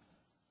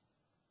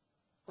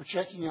 or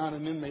checking on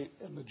an inmate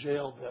in the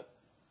jail that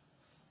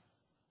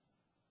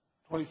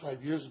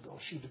 25 years ago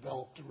she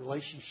developed a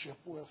relationship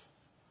with,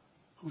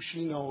 who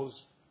she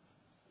knows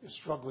is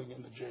struggling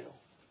in the jail.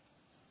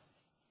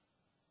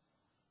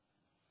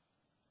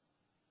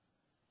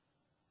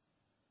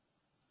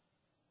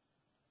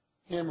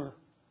 Hammer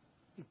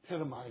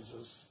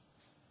epitomizes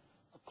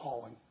a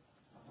calling.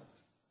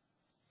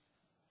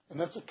 And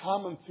that's a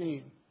common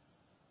theme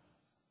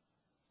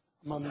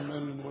among the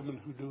men and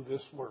women who do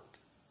this work.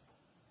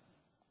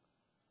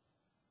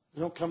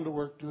 They don't come to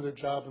work, do their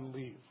job, and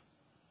leave.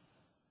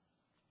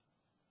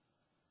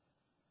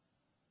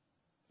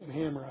 And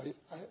Hammer,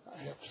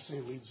 I have to say,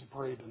 leads the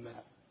parade in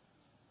that.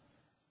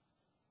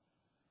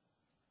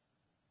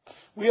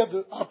 We had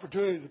the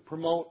opportunity to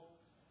promote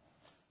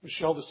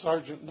Michelle to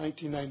sergeant in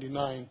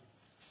 1999,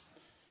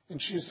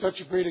 and she is such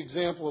a great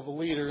example of a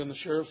leader in the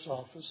sheriff's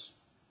office.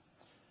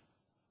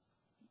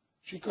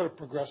 She could have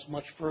progressed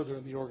much further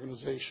in the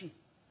organization,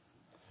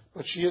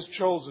 but she has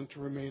chosen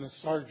to remain a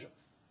sergeant,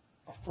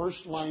 a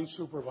first-line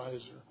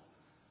supervisor,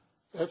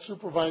 that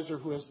supervisor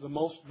who has the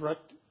most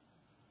direct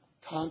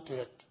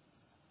contact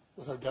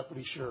with our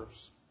deputy sheriffs.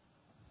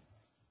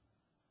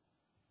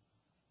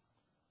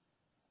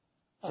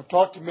 I've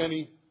talked to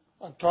many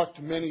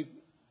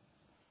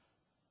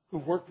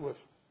who've worked with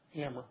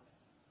Hammer.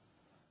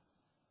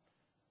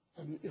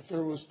 And if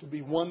there was to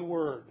be one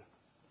word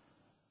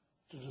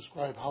to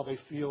describe how they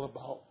feel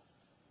about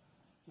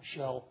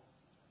Michelle,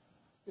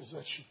 is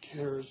that she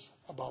cares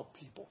about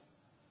people.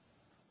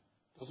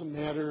 Doesn't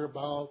matter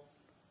about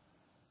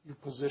your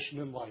position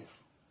in life.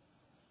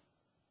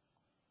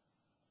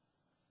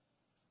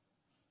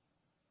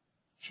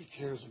 She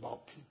cares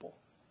about people.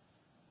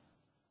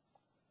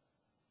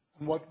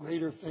 And what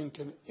greater thing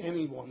can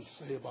anyone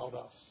say about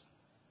us?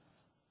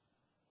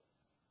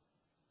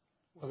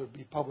 Whether it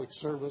be public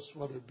service,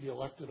 whether it be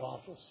elected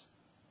office,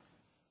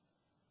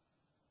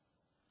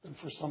 than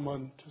for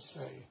someone to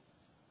say,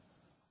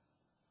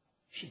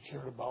 she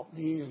cared about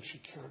me and she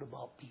cared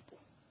about people.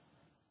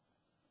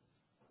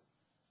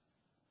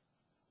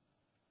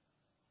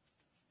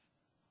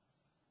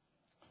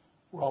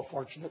 We're all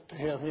fortunate to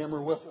have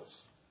Hammer with us.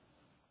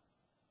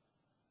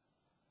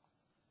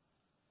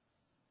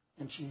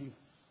 And she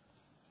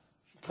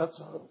cuts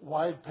a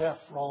wide path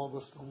for all of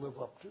us to live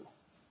up to.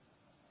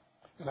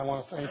 And I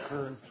want to thank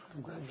her and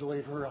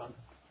congratulate her on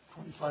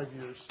 25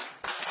 years.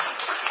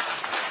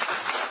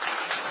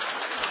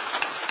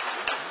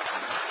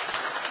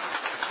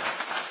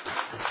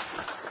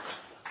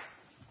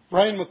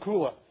 Brian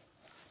McCullough.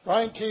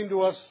 Brian came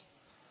to us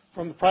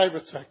from the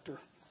private sector.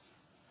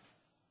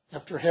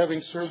 After having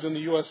served in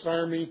the U.S.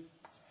 Army,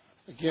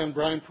 again,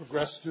 Brian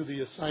progressed through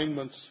the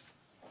assignments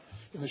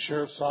in the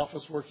sheriff's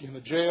office, working in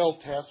the jail,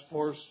 task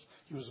force.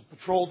 He was a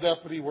patrol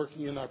deputy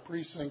working in our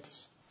precincts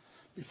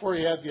before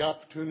he had the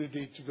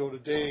opportunity to go to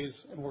days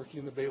and working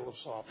in the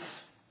bailiff's office.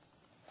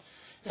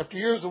 After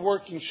years of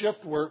working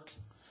shift work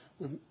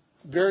with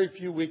very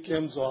few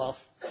weekends off,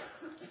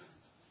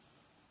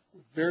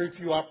 with very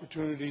few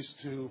opportunities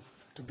to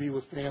be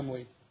with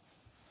family,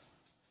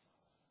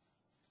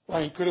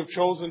 Brian could have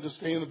chosen to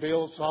stay in the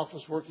bailiff's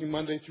office working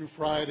Monday through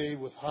Friday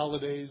with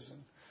holidays and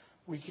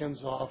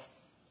weekends off,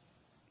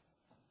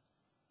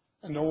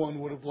 and no one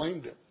would have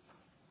blamed him.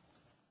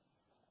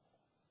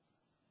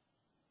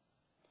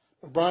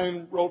 But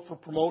Brian wrote for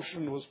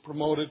promotion and was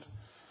promoted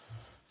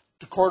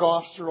to court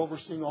officer,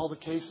 overseeing all the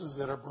cases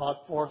that are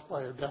brought forth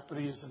by our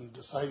deputies and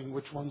deciding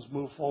which ones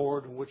move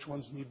forward and which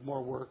ones need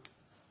more work,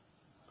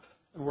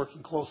 and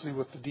working closely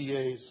with the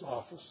DA's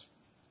office,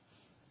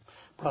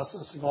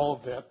 processing all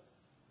of that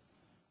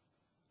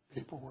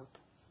paperwork.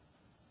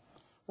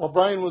 While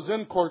Brian was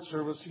in court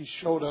service, he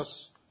showed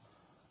us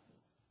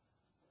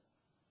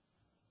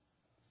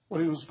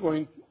what he was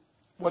going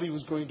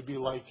to be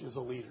like as a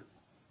leader.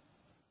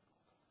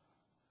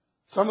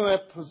 Some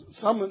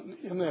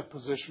in that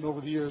position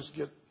over the years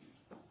get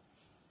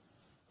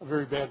a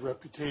very bad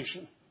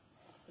reputation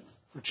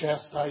for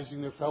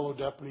chastising their fellow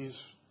deputies,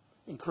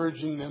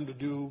 encouraging them to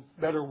do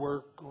better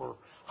work or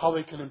how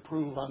they can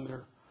improve on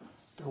their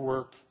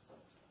work.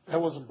 That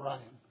wasn't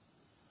Brian.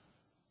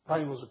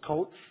 Brian was a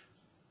coach.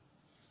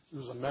 He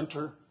was a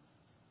mentor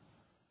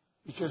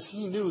because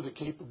he knew the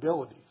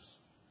capabilities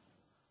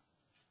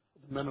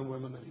of the men and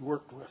women that he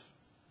worked with.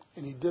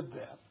 And he did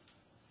that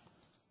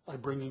by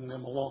bringing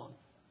them along,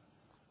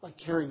 by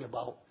caring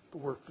about the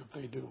work that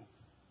they do.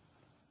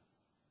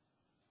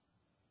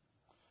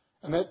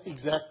 And that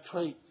exact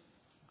trait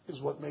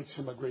is what makes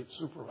him a great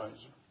supervisor.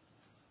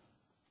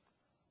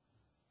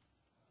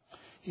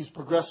 He's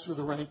progressed through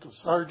the rank of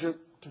sergeant.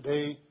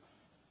 Today,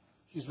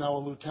 he's now a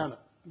lieutenant,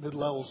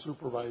 mid-level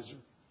supervisor.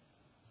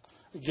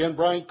 Again,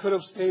 Brian could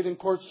have stayed in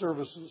court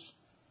services,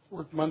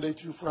 worked Monday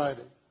through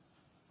Friday.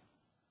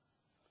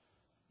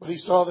 But he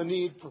saw the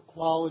need for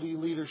quality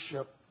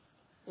leadership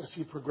as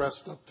he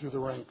progressed up through the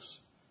ranks.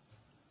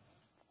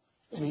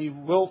 And he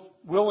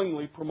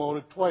willingly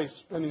promoted twice,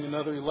 spending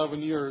another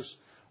 11 years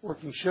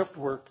working shift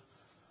work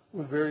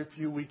with very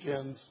few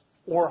weekends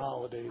or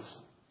holidays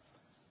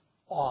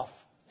off,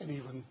 and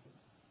even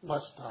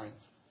less time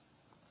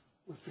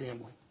with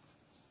family.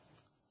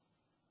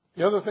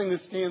 The other thing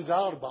that stands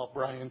out about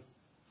Brian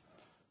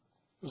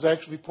was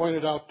actually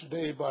pointed out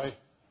today by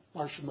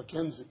Marcia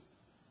McKenzie.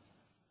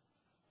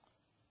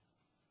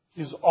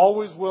 He's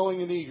always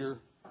willing and eager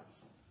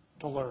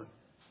to learn.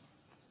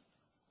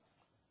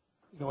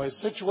 You know, as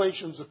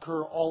situations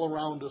occur all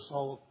around us,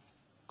 all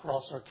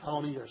across our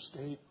county, our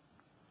state,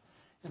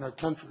 and our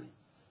country,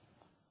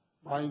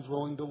 Brian's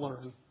willing to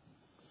learn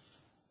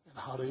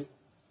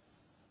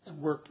and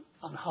work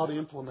on how to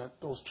implement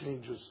those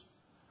changes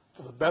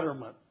for the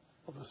betterment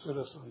of the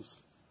citizens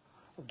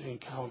of Dane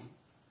County.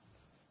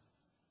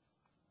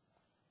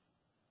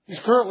 He's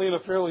currently in a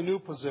fairly new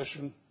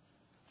position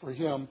for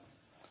him,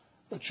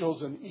 but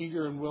shows an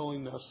eager and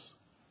willingness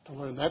to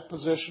learn that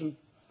position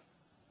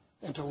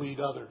and to lead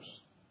others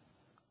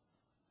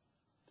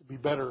to be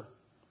better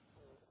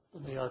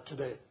than they are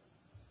today.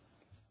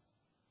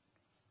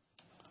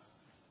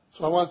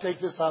 So I want to take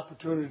this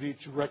opportunity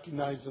to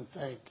recognize and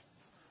thank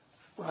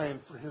Brian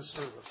for his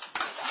service.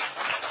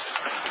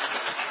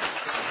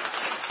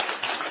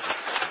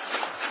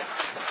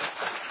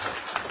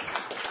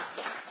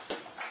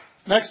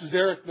 Next is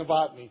Eric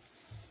Novotny.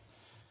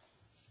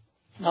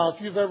 Now,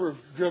 if you've ever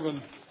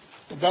driven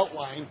the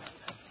Beltline,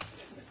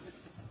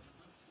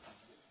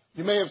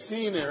 you may have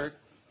seen Eric.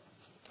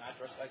 Not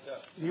dressed like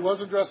that. He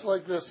wasn't dressed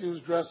like this. He was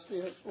dressed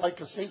like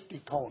a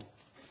safety cone.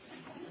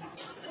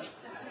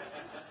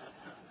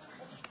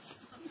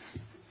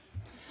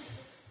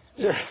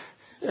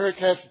 Eric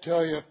has to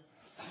tell you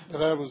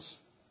that I was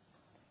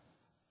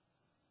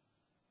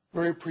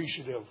very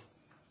appreciative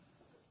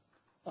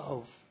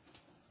of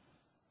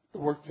the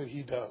work that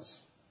he does.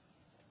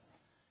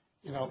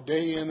 You know,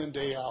 day in and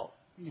day out,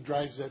 he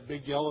drives that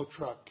big yellow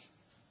truck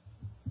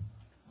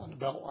on the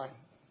Beltline.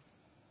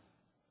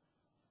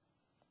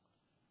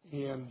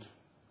 And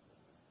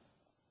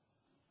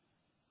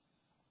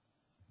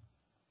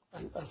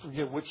I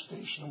forget which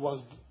station it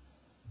was.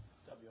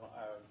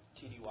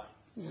 TDY.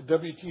 Yeah,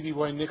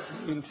 WTDY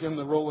nicknamed him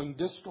the Rolling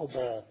Disco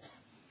Ball.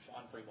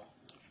 Sean Preble.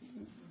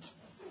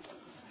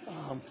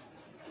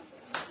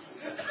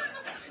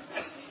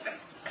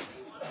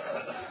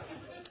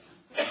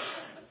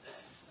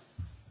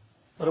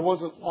 But it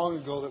wasn't long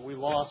ago that we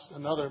lost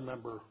another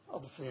member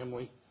of the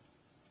family.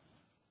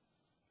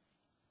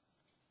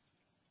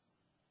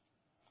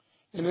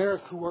 And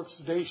Eric, who works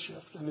the day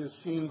shift and is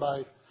seen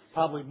by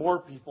probably more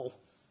people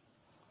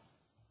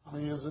How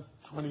many is it?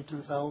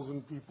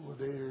 22,000 people a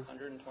day?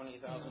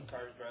 120,000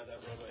 cars drive that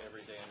roadway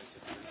every day, and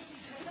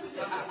it's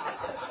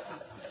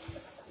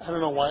I don't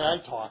know why I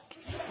talk.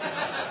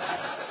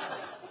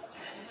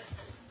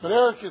 But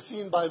Eric is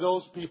seen by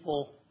those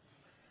people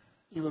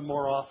even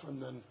more often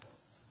than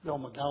Bill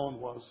McGowan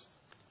was.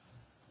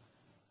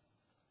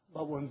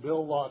 But when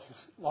Bill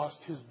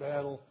lost his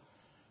battle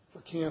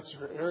for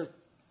cancer, Eric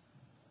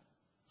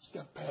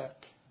stepped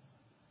back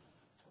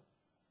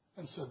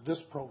and said,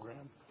 this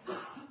program,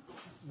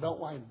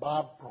 Beltline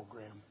Bob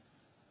program,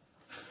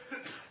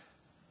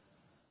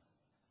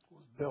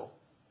 was Bill.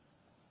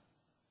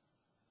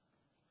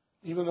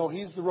 Even though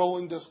he's the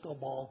rolling disco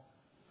ball,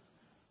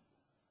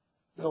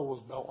 Bill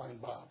was Beltline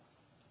Bob.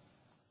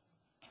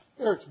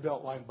 Eric's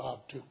Beltline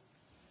Bob, too.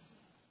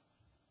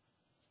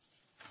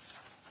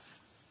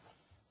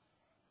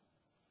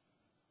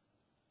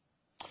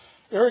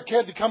 Eric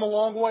had to come a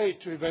long way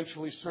to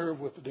eventually serve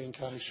with the Dane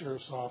County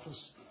Sheriff's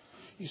Office.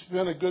 He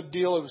spent a good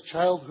deal of his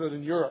childhood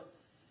in Europe,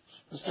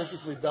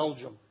 specifically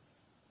Belgium.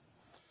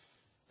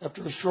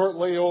 After a short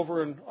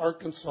layover in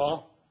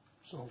Arkansas,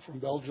 so from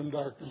Belgium to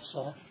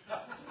Arkansas,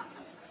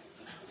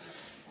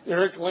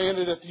 Eric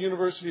landed at the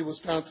University of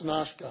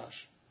Wisconsin-Oshkosh.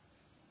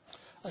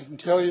 I can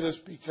tell you this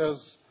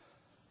because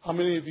how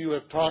many of you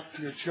have talked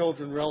to your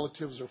children,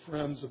 relatives, or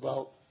friends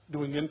about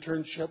doing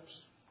internships,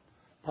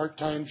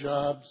 part-time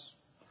jobs,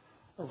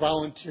 or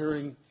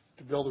volunteering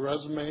to build a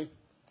resume?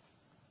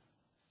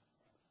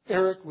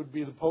 Eric would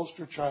be the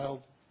poster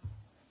child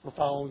for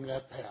following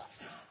that path.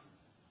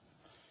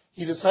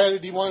 He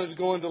decided he wanted to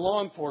go into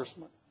law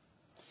enforcement.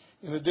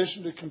 In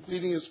addition to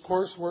completing his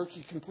coursework,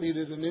 he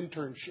completed an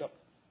internship,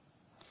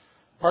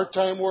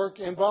 part-time work,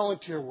 and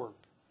volunteer work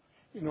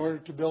in order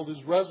to build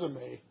his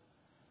resume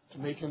to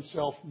make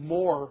himself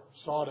more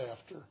sought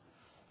after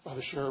by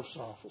the sheriff's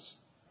office.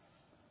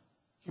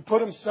 He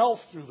put himself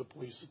through the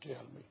police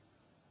academy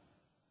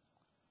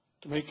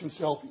to make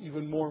himself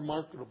even more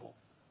marketable.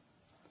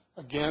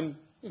 Again,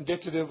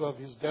 indicative of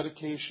his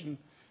dedication,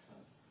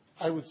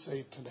 I would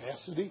say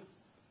tenacity,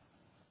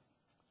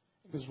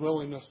 and his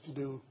willingness to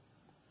do,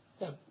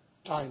 at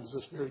times,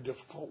 this very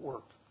difficult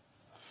work.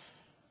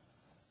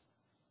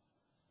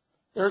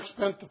 Eric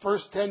spent the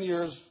first 10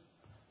 years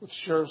with the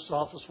sheriff's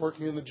office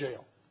working in the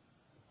jail.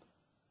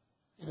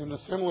 And in a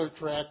similar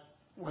track,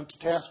 went to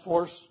task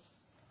force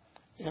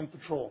and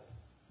patrol.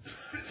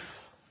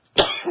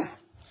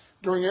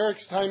 During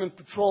Eric's time in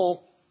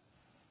patrol,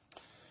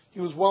 he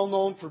was well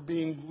known for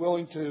being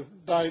willing to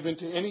dive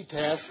into any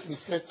task and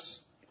fix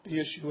the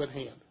issue at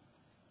hand.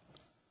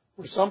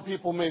 Where some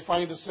people may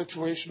find a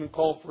situation and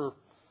call for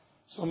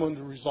someone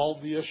to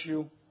resolve the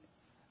issue,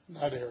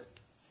 not Eric.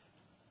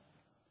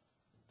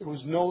 There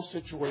was no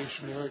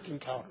situation Eric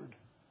encountered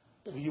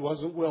that he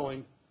wasn't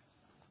willing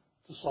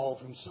to solve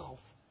himself.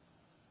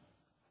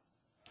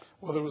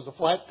 Whether it was a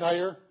flat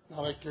tire,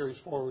 now that carries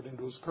forward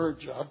into his current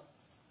job,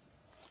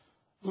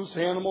 loose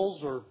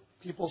animals, or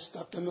people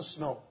stuck in the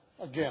snow,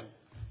 again,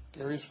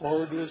 carries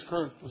forward to his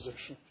current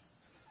position.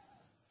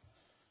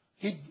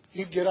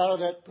 He'd get out of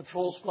that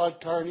patrol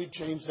squad car and he'd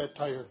change that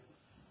tire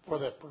for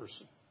that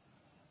person.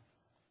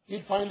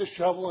 He'd find a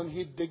shovel and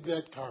he'd dig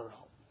that car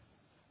out.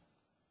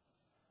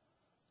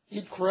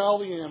 He'd corral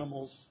the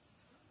animals.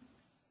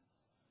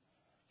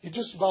 He'd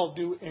just about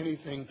do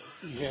anything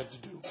he had to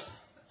do.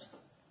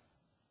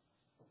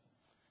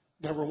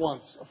 Never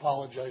once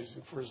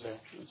apologizing for his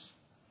actions.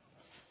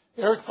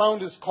 Eric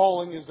found his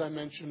calling, as I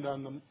mentioned,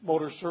 on the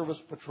motor service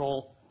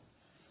patrol,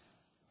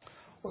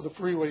 or the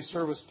freeway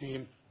service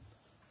team,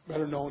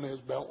 better known as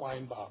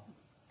Beltline Bob,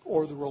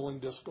 or the Rolling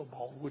Disco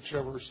Ball,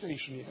 whichever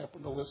station you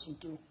happen to listen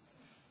to.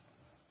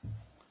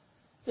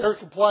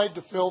 Eric applied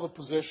to fill the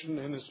position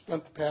and has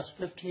spent the past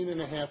 15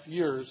 and a half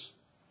years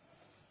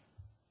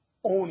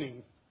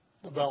owning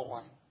the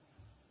Beltline.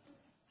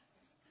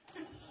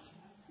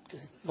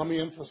 Okay, let me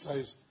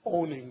emphasize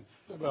owning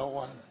the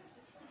Beltline.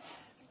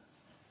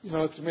 You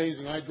know, it's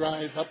amazing. I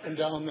drive up and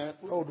down that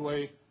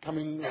roadway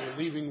coming or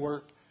leaving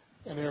work,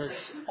 and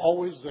Eric's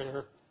always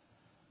there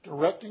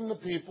directing the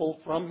people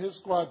from his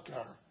squad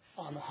car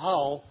on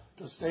how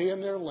to stay in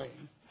their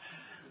lane,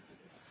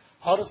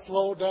 how to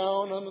slow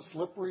down on the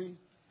slippery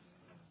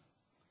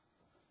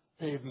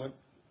pavement,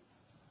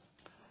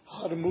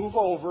 how to move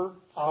over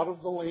out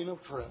of the lane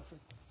of traffic.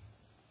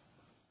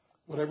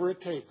 Whatever it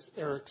takes,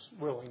 Eric's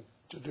willing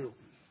to do.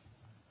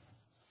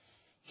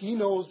 He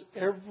knows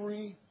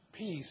every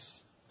piece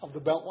of the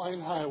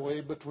Beltline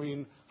Highway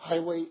between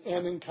Highway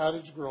N and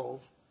Cottage Grove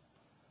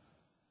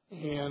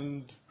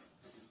and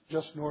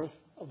just north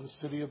of the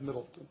city of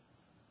Middleton.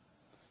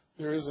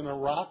 There isn't a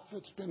rock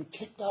that's been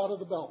kicked out of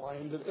the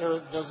Beltline that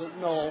Eric doesn't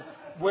know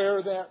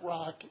where that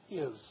rock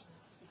is.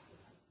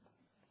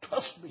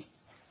 Trust me.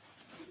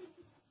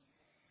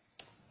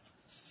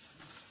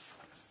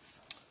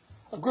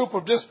 A group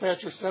of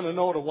dispatchers sent a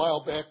note a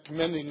while back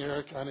commending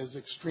Eric on his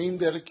extreme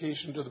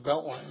dedication to the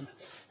Beltline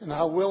and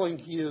how willing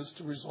he is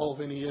to resolve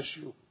any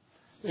issue.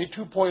 They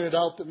too pointed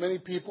out that many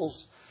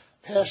people's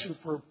passion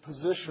for a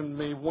position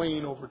may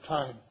wane over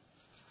time.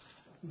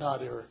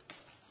 Not Eric.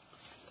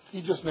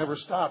 He just never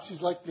stops.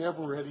 He's like the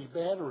ever-ready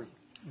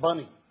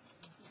bunny.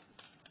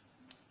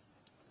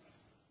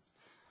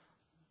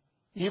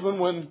 Even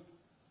when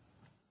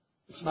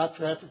it's not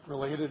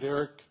traffic-related,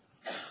 Eric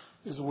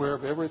is aware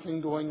of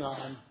everything going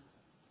on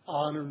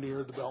or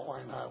near the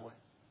Beltline Highway.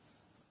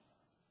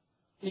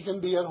 He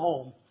can be at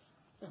home,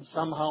 and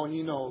somehow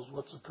he knows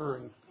what's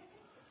occurring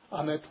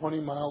on that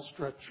 20-mile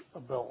stretch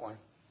of Beltline.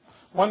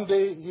 One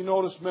day, he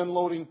noticed men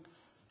loading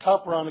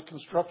copper on a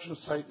construction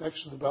site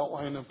next to the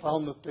Beltline and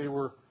found that they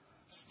were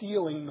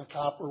stealing the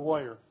copper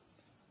wire.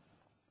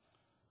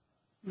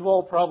 You've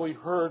all probably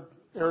heard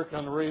Eric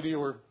on the radio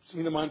or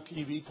seen him on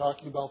TV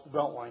talking about the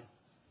Beltline.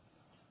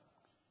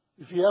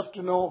 If you have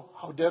to know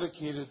how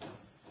dedicated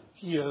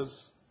he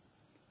is,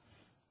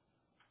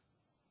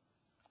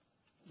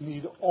 you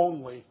need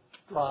only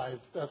drive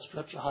that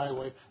stretch of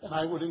highway, and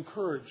I would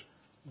encourage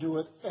do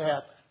it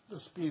at the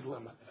speed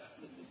limit.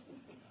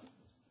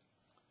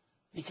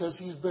 Because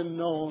he's been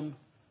known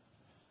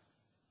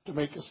to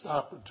make a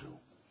stop or two.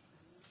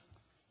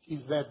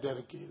 He's that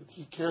dedicated.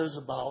 He cares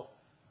about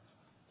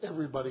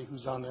everybody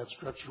who's on that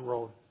stretch of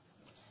road.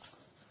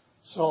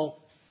 So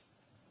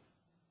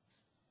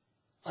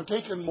I've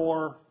taken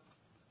more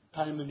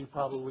time than you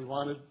probably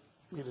wanted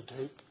me to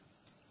take.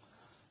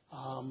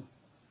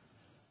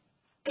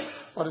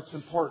 But it's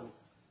important.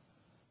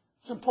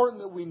 It's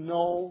important that we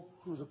know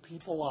who the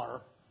people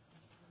are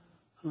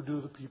who do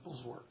the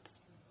people's work.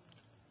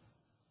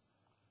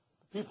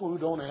 The people who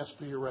don't ask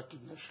for your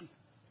recognition,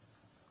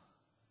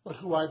 but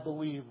who I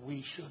believe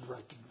we should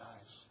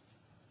recognize.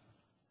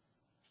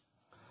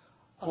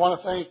 I want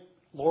to thank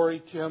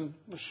Lori, Tim,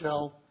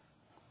 Michelle,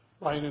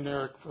 Ryan, and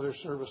Eric for their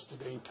service to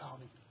Dane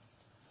County,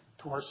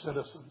 to our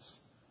citizens.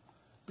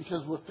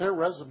 Because with their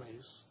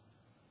resumes,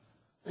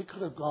 they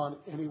could have gone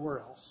anywhere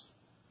else,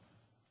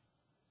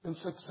 been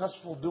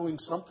successful doing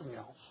something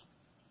else.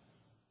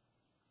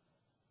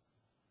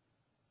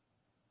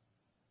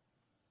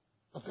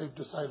 But they've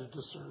decided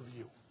to serve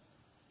you.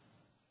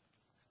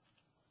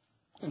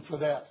 And for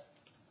that,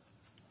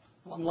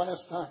 one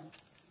last time,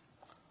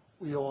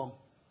 we owe them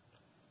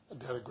a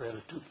debt of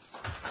gratitude.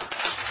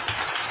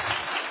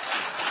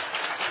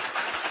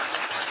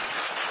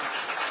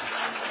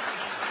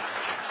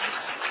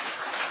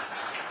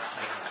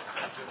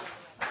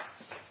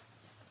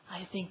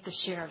 I think the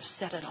sheriff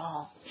said it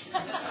all.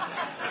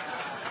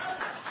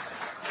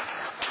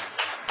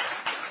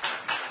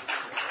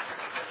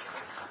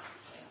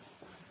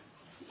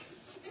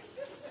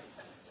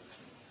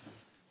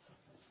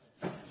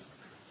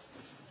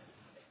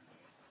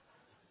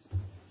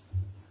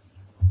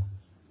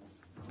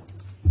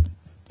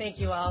 Thank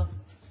you all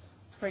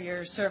for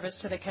your service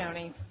to the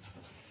county.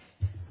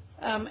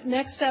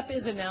 Next up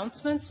is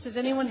announcements. Does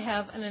anyone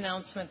have an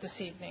announcement this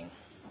evening?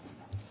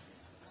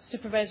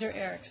 Supervisor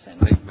Erickson.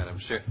 Thank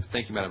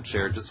you, Madam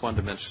Chair. Just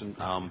wanted to mention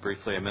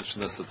briefly, I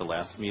mentioned this at the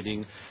last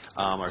meeting.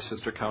 Our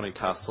sister county,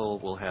 Castle,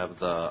 will have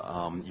the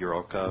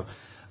Euroka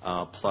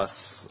Plus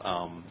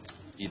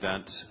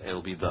event.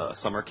 It'll be the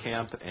summer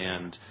camp,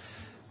 and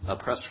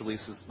press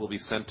releases will be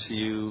sent to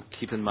you.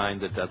 Keep in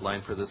mind the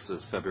deadline for this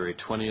is February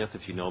 20th.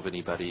 If you know of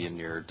anybody in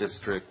your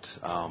district,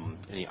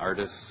 any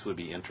artists would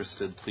be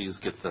interested, please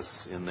get this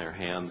in their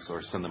hands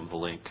or send them the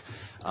link.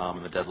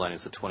 And the deadline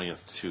is the 20th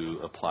to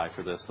apply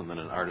for this, and then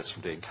an artist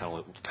from Dane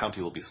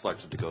County will be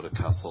selected to go to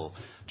Kassel,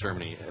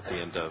 Germany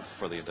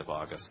for the end of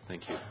August.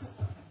 Thank you.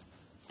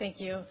 Thank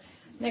you.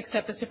 Next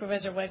up is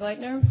Supervisor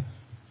Wegleitner.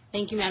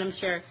 Thank you, Madam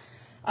Chair.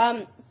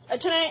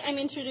 Tonight I'm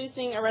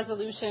introducing a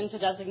resolution to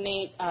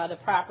designate the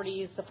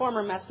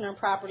former Messner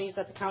properties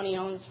that the county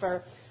owns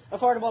for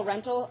affordable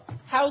rental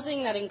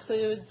housing. That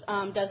includes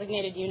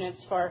designated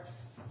units for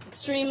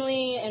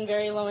extremely and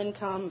very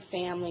low-income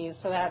families.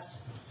 So that's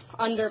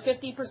under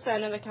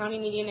 50% of the county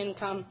median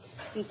income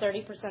and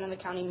 30% of the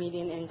county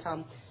median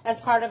income as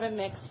part of a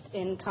mixed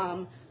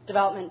income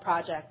development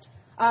project.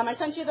 I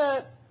sent you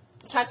the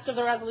text of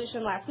the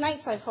resolution last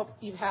night, so I hope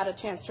you've had a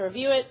chance to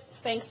review it.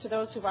 Thanks to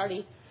those who've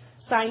already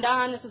signed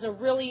on. This is a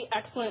really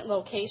excellent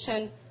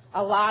location,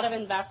 a lot of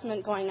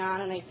investment going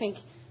on, and I think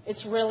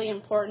it's really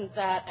important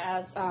that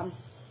as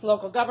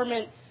local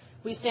government,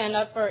 we stand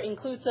up for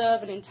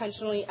inclusive and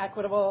intentionally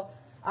equitable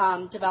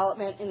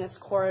development in this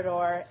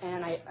corridor,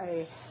 and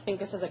I think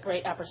this is a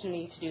great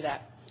opportunity to do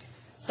that.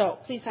 So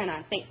please sign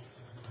on. Thanks.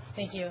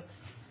 Thank you.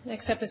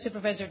 Next up is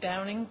Supervisor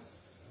Downing.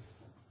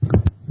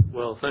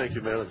 Well, thank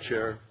you, Madam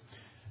Chair.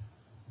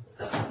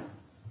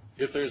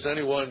 If there's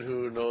anyone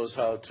who knows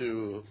how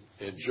to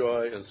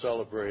enjoy and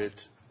celebrate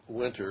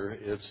winter,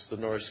 it's the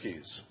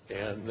Norskis.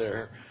 And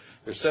they're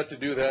set to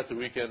do that the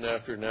weekend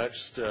after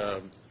next,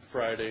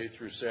 Friday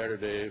through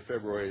Saturday,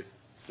 February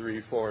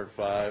 3, 4, and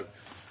 5,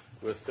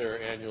 with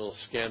their annual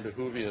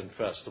Scandinavian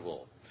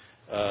Festival.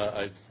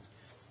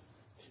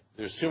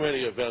 There's too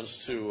many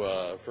events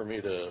for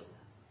me to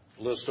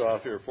list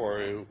off here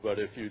for you, but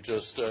if you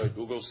just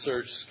Google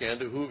search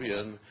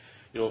Scandinavian,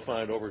 you'll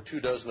find over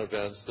 24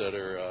 events that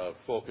are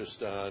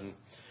focused on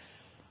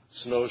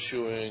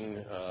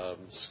snowshoeing,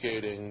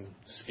 skating,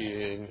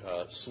 skiing,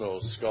 snow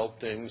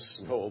sculpting,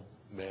 snow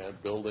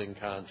building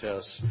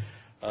contests.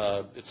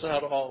 It's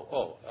not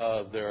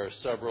all. There are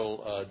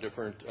several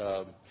different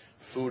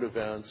food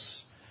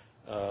events.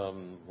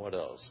 What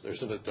else?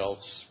 There's an adult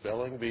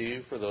spelling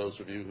bee for those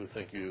of you who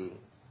think you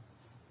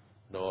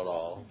know it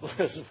all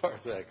as far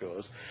as that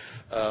goes.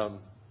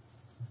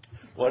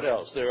 What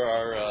else? There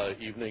are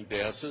evening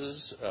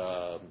dances,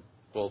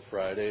 both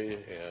Friday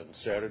and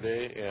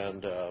Saturday,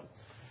 and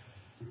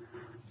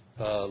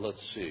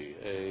let's see.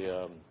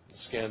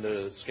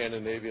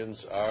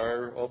 Scandinavians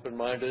are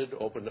open-minded,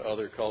 open to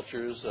other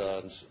cultures.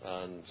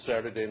 On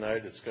Saturday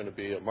night, it's going to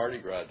be a Mardi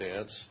Gras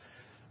dance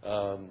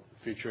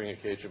featuring a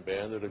Cajun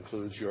band that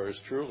includes yours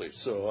truly.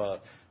 So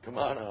come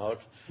on out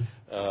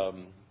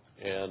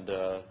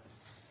and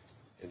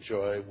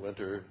enjoy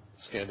winter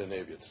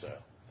Scandinavian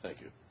style.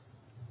 Thank you.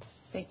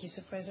 Thank you,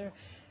 Supervisor.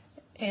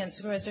 And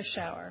Supervisor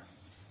Schauer.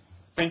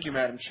 Thank you,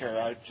 Madam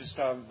Chair. I'd just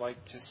like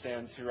to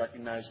stand to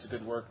recognize the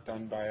good work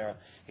done by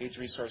AIDS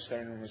Resource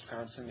Center in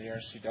Wisconsin, the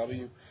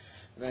RCW.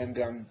 And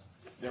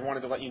I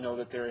wanted to let you know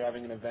that they're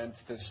having an event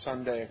this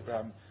Sunday.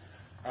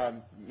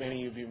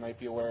 Many of you might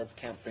be aware of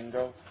Camp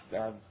Bingo.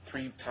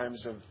 3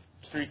 times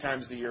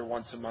a year,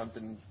 once a month,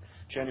 in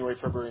January,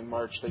 February, and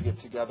March, they get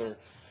together,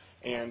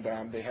 and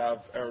they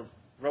have a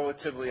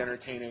relatively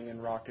entertaining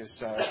and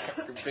raucous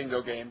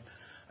bingo game.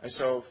 And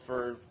so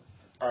for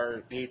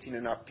the 18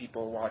 and up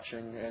people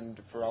watching, and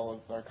for all of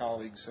our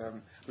colleagues,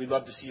 we'd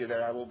love to see you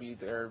there. I will be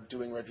there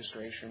doing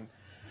registration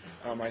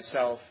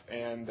myself,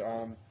 and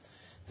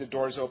the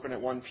doors open at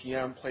 1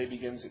 p.m. Play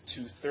begins at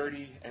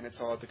 2:30, and it's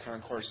all at the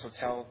Concourse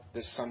Hotel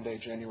this Sunday,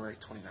 January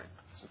 29th.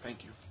 So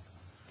thank you.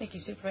 Thank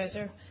you,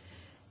 Supervisor.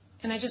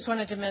 And I just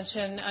wanted to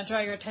mention,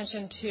 draw your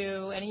attention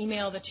to an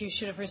email that you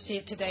should have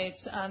received today.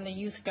 It's on the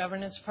Youth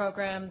Governance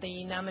Program.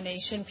 The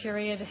nomination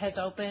period has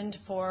opened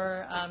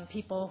for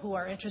people who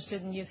are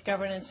interested in youth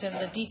governance, and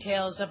the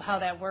details of how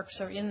that works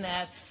are in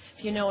that.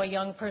 If you know a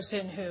young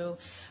person who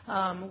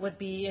would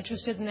be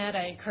interested in that,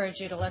 I encourage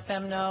you to let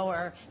them know.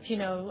 Or if you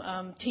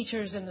know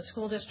teachers in the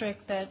school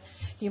district that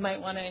you might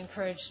want to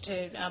encourage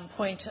to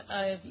point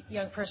a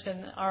young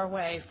person our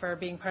way for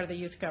being part of the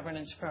Youth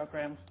Governance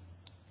Program.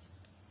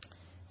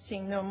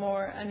 Seeing no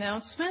more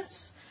announcements,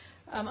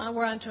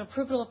 we're on to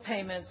approval of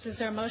payments. Is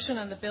there a motion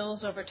on the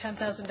bills over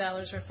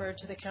 $10,000 referred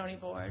to the County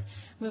Board?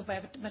 Moved by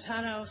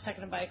Matano,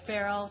 seconded by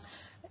Farrell.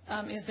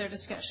 Is there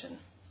discussion?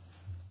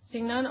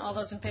 Seeing none, all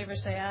those in favor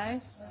say aye.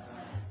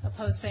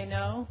 Opposed say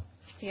no.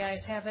 The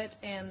ayes have it,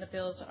 and the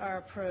bills are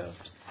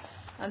approved.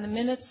 On the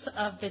minutes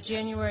of the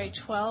January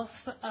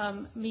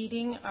 12th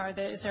meeting,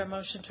 is there a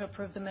motion to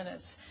approve the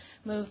minutes?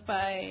 Moved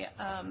by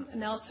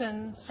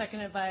Nelson,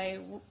 seconded by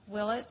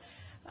Willett.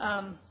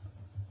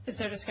 Is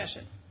there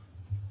discussion?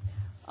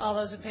 All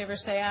those in favor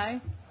say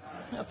aye.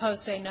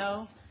 Opposed say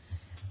no.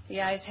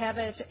 The ayes have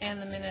it, and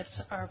the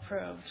minutes are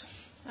approved.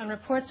 On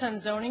reports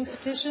on zoning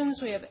petitions,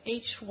 we have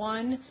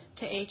H1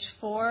 to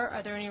H4.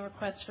 Are there any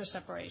requests for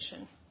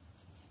separation?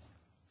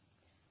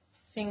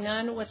 Seeing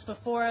none, what's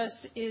before us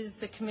is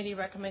the committee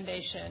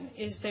recommendation.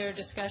 Is there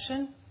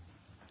discussion?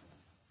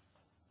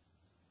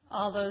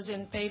 All those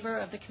in favor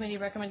of the committee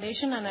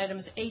recommendation on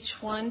items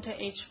H1 to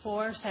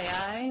H4 say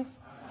aye.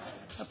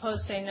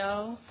 Opposed say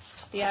no.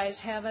 The ayes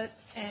have it,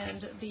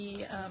 and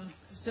the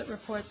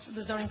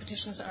zoning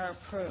petitions are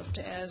approved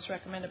as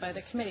recommended by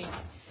the committee.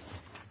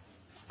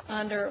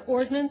 Under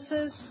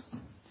ordinances,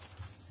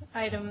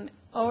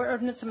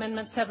 Ordinance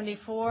Amendment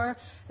 74,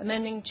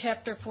 amending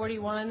Chapter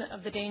 41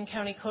 of the Dane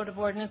County Code of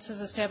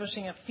Ordinances,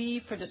 establishing a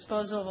fee for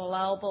disposal of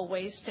allowable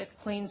waste at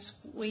Clean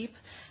Sweep.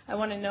 I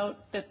want to note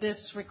that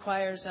this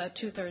requires a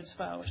 2/3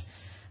 vote.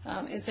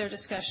 Is there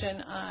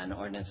discussion on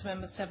Ordinance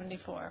Amendment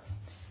 74?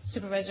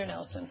 Supervisor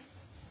Nelson.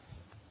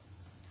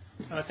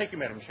 Thank you,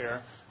 Madam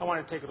Chair. I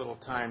want to take a little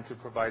time to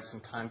provide some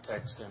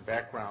context and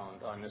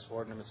background on this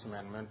ordinance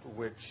amendment,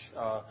 which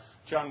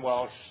John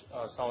Welsh,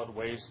 Solid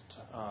Waste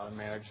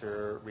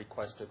Manager,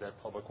 requested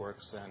that Public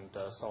Works and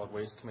Solid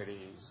Waste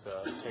Committees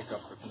take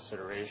up for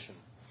consideration.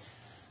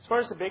 As far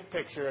as the big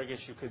picture, I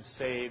guess you could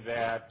say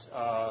that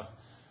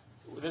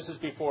this is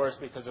before us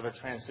because of a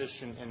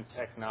transition in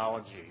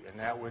technology, and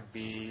that would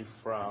be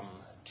from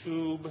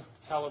tube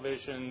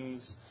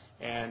televisions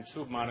and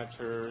tube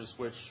monitors,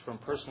 which from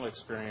personal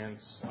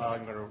experience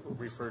I'm going to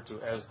refer to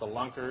as the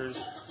lunkers,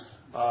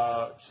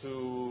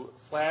 to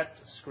flat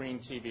screen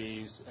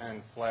TVs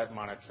and flat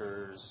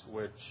monitors,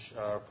 which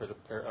for the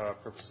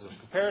purposes of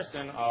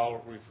comparison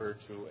I'll refer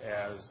to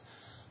as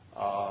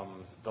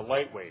the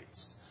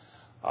lightweights.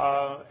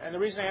 And the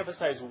reason I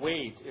emphasize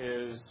weight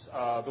is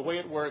the way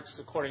it works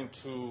according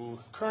to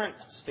current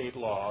state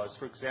laws.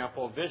 For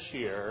example, this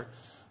year,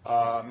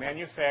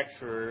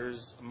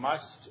 manufacturers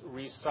must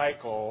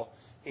recycle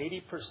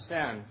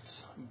 80%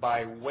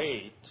 by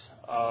weight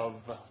of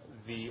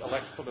the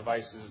electrical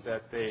devices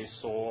that they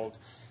sold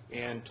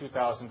in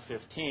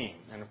 2015.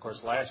 And of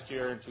course, last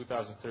year in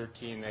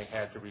 2013, they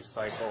had to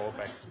recycle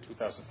back to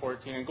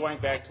 2014, and going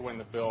back to when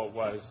the bill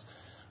was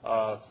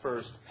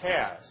first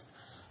passed.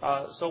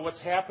 So what's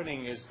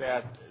happening is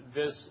that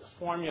this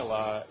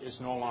formula is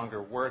no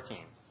longer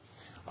working.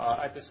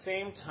 At the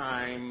same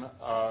time,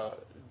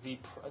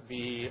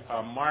 the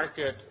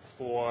market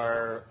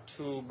for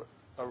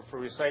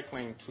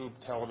recycling tube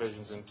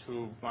televisions and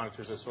tube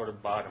monitors has sort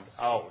of bottomed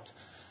out,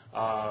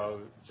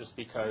 just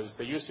because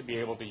they used to be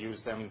able to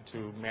use them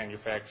to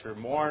manufacture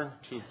more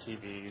tube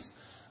TVs,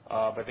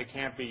 but they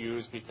can't be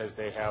used because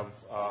they have,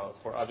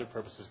 for other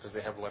purposes, because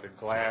they have leaded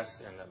glass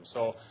in them.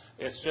 So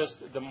it's just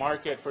the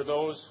market for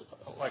those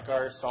like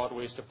our solid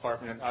waste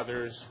department and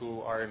others who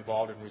are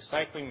involved in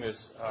recycling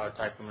this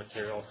type of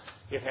material,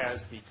 it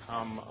has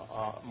become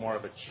more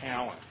of a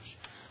challenge.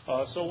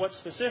 So what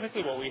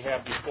we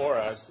have before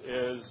us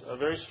is a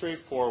very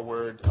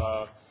straightforward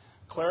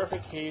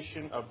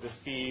clarification of the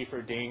fee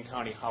for Dane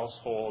County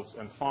households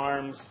and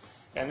farms,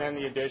 and then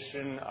the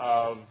addition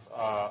of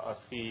a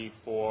fee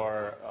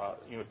for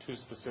two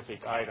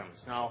specific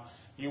items. Now,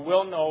 you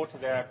will note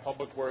that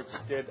Public Works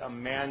did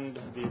amend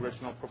the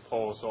original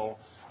proposal,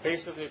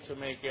 basically to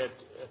make it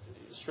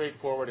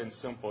straightforward and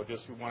simple.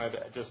 We wanted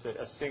just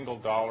a single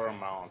dollar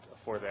amount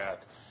for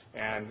that.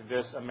 And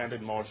this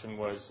amended motion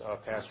was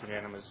passed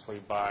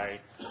unanimously by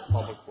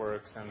Public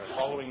Works, and the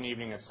following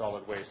evening at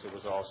Solid Waste it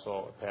was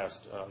also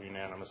passed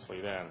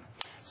unanimously then.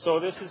 So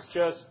this is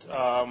just,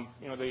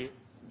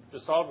 the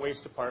Solid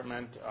Waste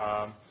Department,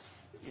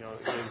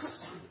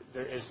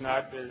 it's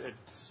not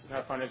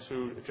funded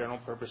through general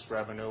purpose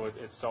revenue.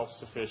 It's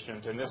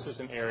self-sufficient, and this is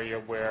an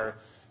area where,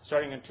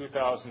 starting in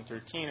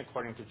 2013,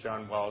 according to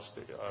John Welsh,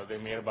 they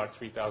made about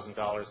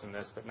 $3,000 in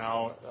this, but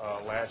now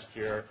last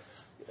year,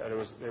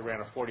 they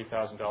ran a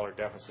 $40,000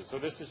 deficit. So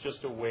this is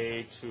just a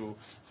way to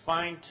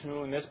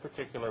fine-tune this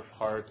particular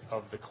part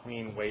of the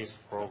clean waste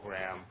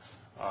program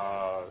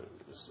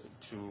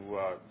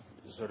to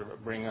sort of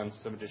bring on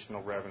some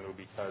additional revenue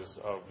because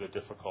of the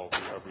difficulty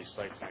of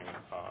recycling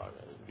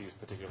these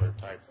particular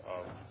type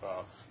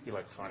of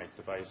electronic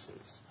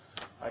devices.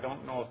 I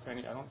don't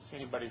see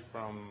anybody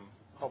from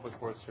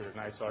Public Works here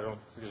tonight, so I don't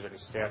think there's any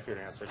staff here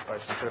to answer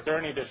questions. But if there are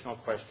any additional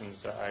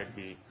questions, I'd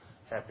be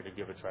happy to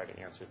give a try to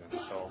answer them.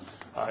 So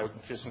I would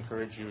just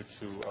encourage you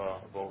to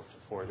vote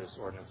for this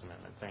ordinance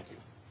amendment. Thank you.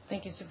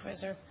 Thank you,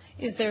 Supervisor.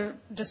 Is there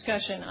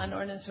discussion on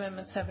Ordinance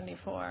Amendment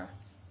 74?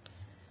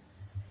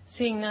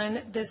 Seeing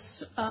none,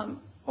 this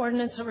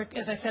ordinance,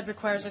 as I said,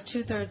 requires a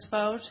 2/3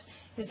 vote.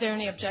 Is there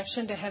any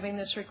objection to having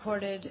this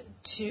recorded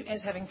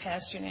as having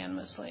passed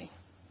unanimously?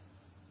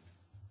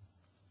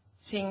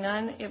 Seeing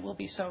none, it will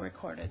be so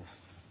recorded.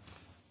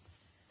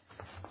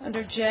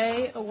 Under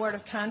J, award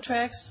of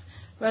contracts.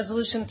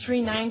 Resolution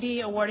 390,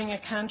 awarding a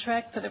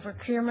contract for the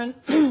procurement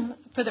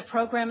for the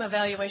program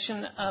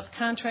evaluation of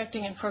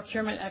contracting and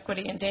procurement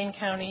equity in Dane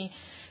County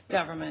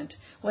government.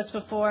 What's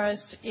before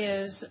us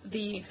is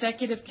the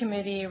Executive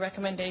Committee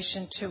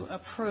recommendation to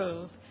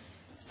approve.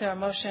 Is there a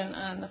motion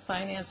on the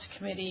Finance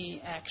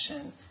Committee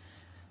action?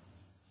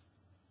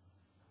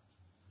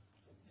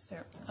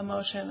 A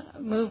motion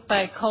moved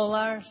by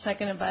Kolar,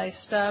 seconded by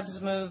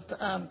Stubbs, moved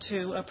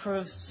to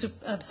approve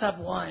sub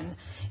 1.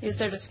 Is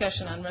there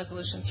discussion on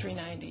Resolution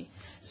 390?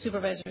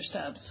 Supervisor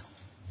Stubbs.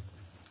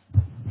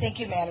 Thank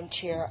you, Madam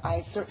Chair.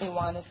 I certainly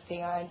want to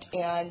stand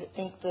and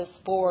thank this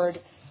board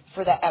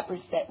for the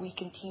efforts that we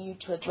continue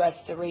to address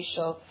the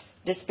racial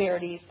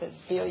disparities that's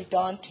very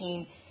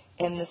daunting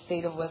in the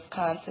state of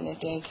Wisconsin and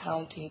Dane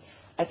County.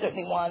 I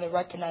certainly want to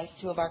recognize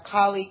two of our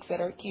colleagues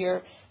that are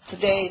here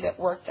today that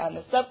worked on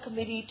the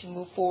subcommittee to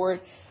move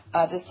forward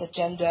this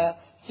agenda,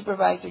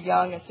 Supervisor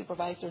Young and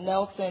Supervisor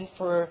Nelson,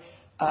 for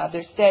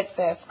their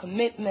steadfast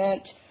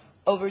commitment,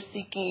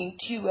 overseeing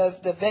two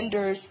of the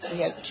vendors. We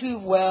had two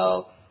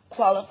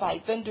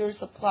well-qualified vendors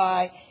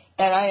apply,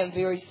 and I am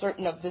very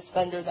certain of this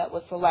vendor that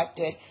was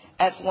selected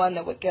as one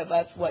that would give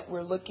us what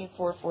we're looking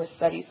for a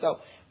study. So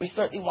we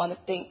certainly want to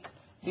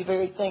be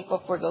very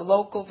thankful for the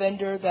local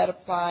vendor that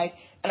applied,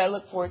 and I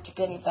look forward to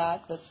getting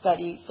back the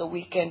study so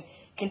we can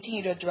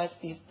continue to address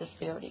these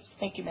disparities.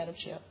 Thank you, Madam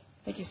Chair.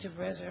 Thank you,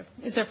 Supervisor.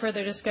 Is there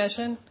further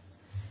discussion?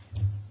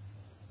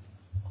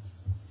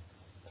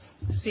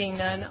 Seeing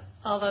none,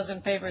 all those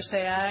in favor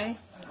say aye.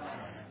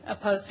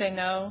 Opposed say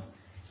no.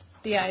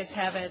 The ayes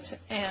have it,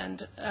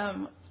 and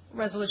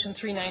Resolution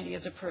 390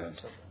 is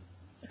approved.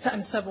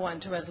 Sub 1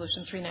 to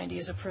Resolution 390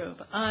 is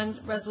approved. On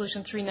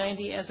Resolution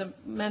 390, as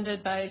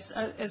amended by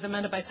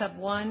Sub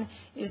 1,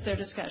 is there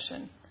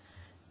discussion?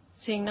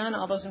 Seeing none,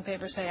 all those in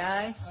favor say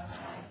aye.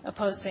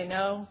 Opposed say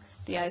no.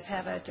 The ayes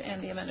have it,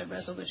 and the amended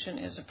resolution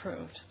is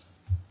approved.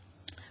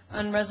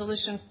 On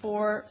Resolution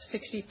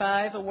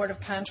 465, award of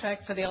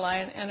contract for the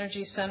Alliant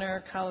Energy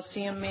Center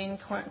Coliseum main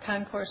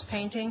concourse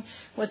painting.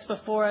 What's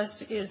before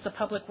us is the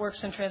Public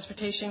Works and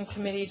Transportation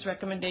Committee's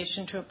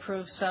recommendation to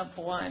approve Sub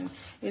 1.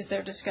 Is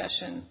there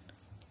discussion?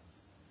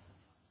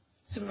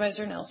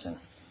 Supervisor Nelson.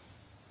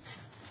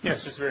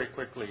 Yes, just very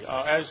quickly.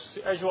 As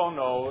you all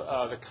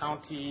know, the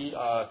county,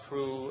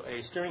 through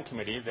a steering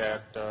committee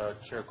that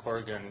Chair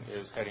Corrigan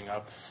is heading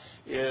up,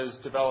 is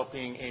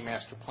developing a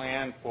master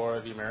plan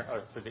for the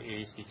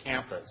AEC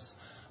campus.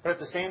 But at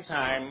the same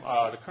time,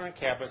 the current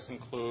campus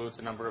includes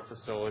a number of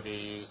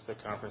facilities, the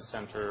conference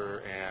center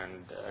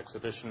and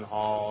exhibition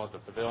hall, the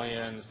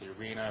pavilions, the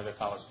arena, the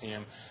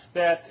Coliseum,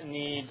 that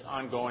need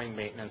ongoing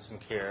maintenance and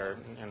care,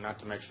 and not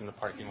to mention the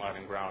parking lot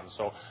and grounds.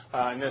 So,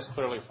 and this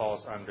clearly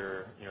falls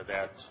under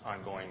that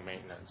ongoing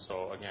maintenance.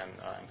 So again,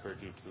 I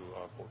encourage you to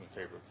vote in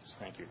favor of this.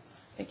 Thank you.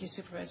 Thank you,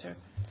 Supervisor.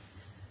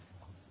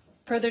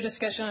 Further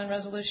discussion on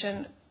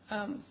Resolution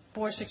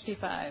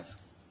 465.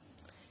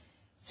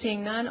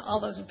 Seeing none, all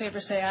those in favor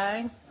say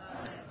aye.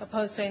 Aye.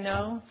 Opposed say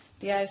no.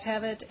 The ayes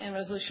have it, and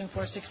Resolution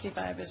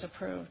 465 is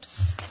approved.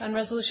 On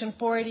Resolution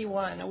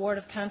 481, award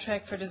of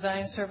contract for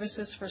design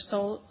services for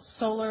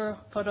solar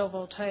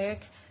photovoltaic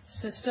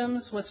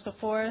systems. What's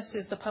before us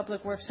is the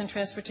Public Works and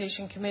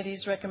Transportation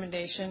Committee's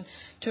recommendation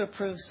to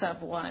approve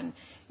Sub 1.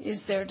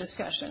 Is there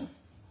discussion?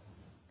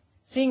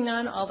 Seeing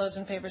none, all those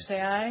in favor say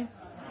aye.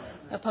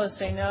 Aye. Opposed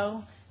say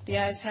no. The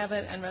ayes have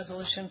it, and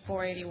Resolution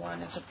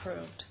 481 is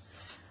approved.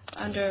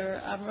 Under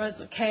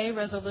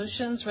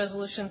resolutions,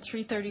 Resolution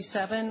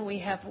 337, we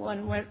have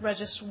one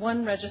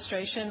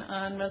registration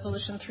on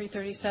Resolution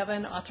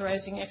 337,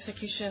 authorizing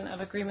execution of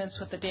agreements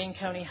with the Dane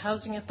County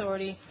Housing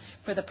Authority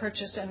for the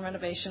purchase and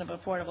renovation of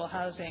affordable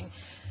housing.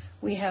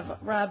 We have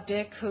Rob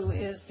Dick, who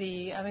is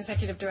the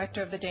Executive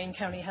Director of the Dane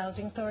County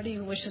Housing Authority,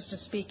 who wishes to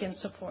speak in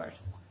support.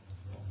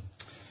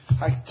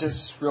 Hi,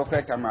 just real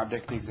quick, I'm Rob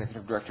Dick, the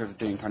Executive Director of the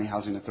Dane County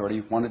Housing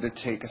Authority. Wanted to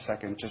take a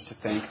second just to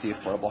thank the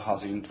Affordable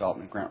Housing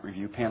Development Grant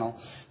Review Panel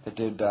that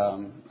did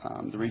the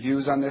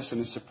reviews on this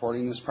and is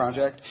supporting this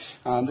project.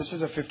 This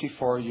is a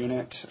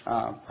 54-unit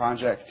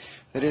project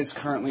that is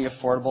currently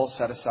affordable,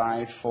 set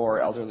aside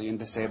for elderly and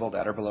disabled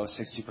at or below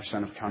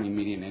 60% of county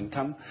median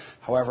income.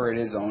 However, it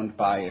is owned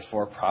by a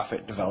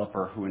for-profit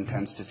developer who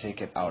intends to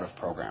take it out of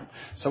program.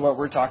 So what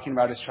we're talking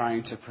about is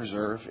trying to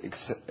preserve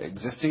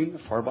existing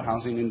affordable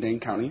housing in Dane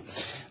County.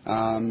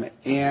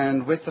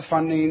 And with the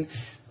funding,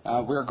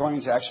 we're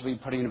going to actually be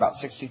putting about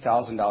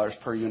 $60,000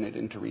 per unit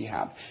into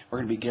rehab. We're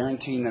going to be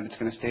guaranteeing that it's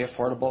going to stay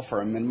affordable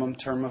for a minimum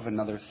term of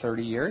another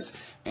 30 years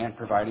and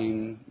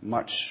providing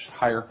much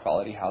higher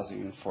quality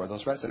housing for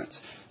those residents.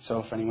 So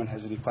if anyone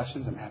has any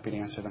questions, I'm happy to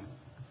answer them.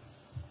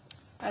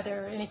 Are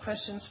there any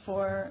questions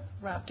for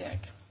Rob Dick?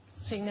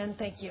 Seeing none,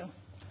 thank you.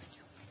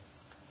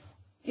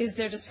 Is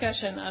there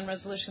discussion on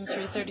Resolution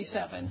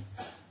 337?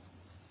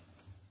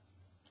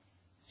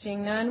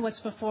 Seeing none,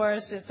 what's before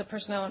us is the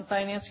Personnel and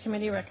Finance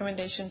Committee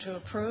recommendation to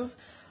approve.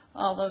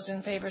 All those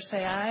in favor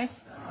say aye.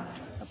 Aye.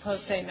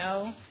 Opposed say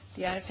no.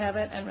 The ayes have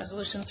it, and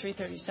Resolution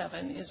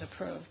 337 is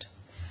approved.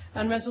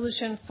 On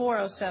Resolution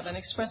 407,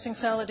 expressing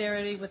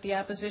solidarity with the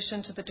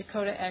opposition to the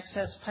Dakota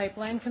Access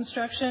Pipeline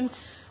construction,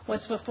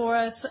 what's before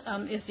us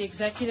is the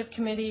Executive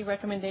Committee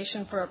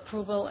recommendation for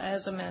approval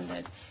as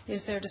amended.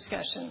 Is there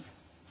discussion?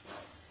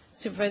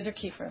 Supervisor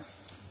Kiefer.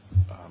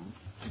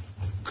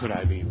 Could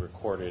I be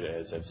recorded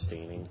as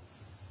abstaining?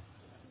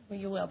 Well,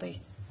 you will be.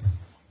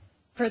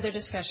 Further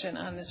discussion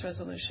on this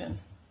resolution.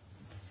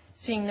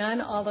 Seeing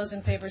none, all those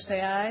in favor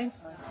say aye.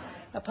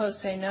 Aye. Opposed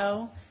say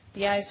no.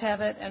 The ayes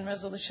have it, and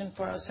Resolution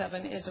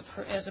 407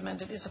 as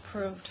amended is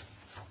approved.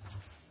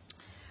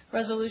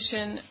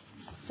 Resolution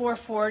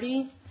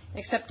 440,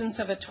 acceptance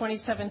of a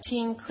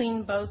 2017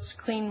 Clean Boats,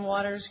 Clean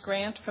Waters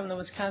grant from the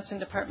Wisconsin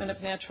Department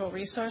of Natural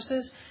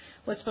Resources.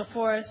 What's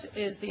before us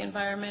is the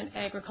Environment,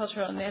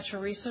 Agricultural, and Natural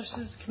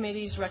Resources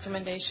Committee's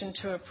recommendation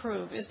to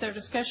approve. Is there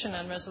discussion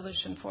on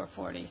Resolution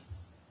 440?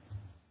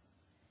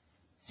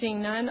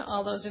 Seeing none,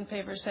 all those in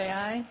favor say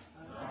aye.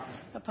 Aye.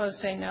 Opposed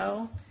say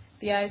no.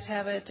 The ayes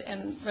have it,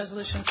 and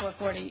Resolution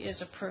 440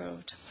 is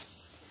approved.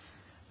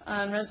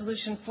 On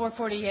Resolution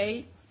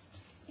 448,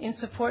 in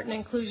support and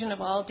inclusion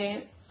of all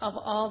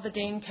the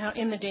Dane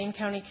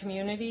County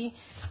community,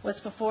 what's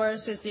before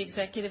us is the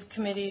Executive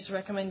Committee's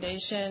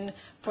recommendation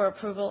for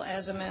approval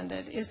as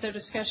amended. Is there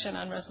discussion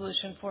on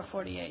Resolution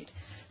 448?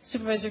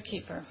 Supervisor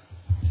Kiefer.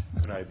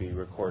 Could I be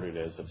recorded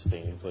as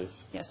abstaining, please?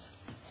 Yes.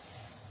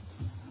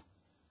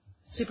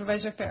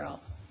 Supervisor Farrell.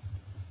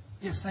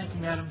 Yes, thank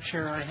you, Madam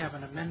Chair. I have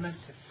an amendment,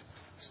 if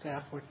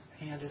staff would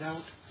hand it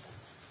out.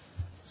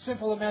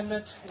 Simple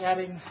amendment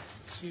adding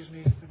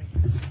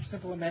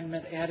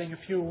a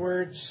few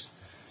words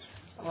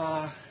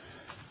on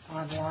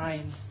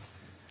line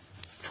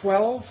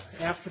 12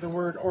 after the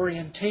word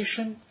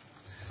orientation,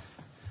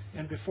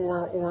 and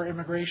before or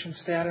immigration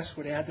status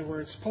would add the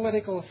words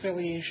political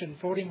affiliation,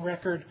 voting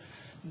record,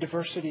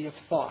 diversity of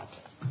thought.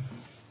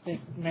 I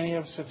think many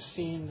of us have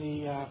seen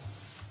the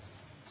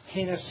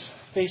heinous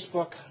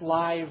Facebook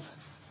Live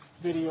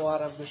video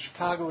out of the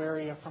Chicago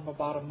area from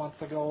about a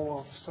month ago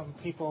of some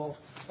people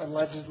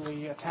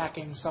allegedly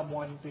attacking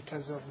someone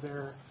because of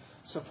their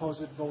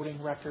supposed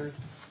voting record.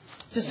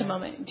 Just a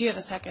moment. Do you have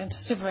a second?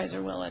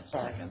 Supervisor Willett,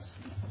 seconds.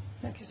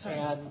 Okay, sorry.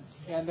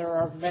 And there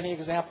are many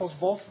examples,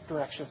 both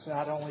directions,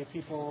 not only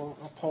people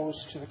opposed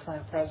to the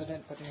current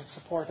president, but in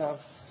support of.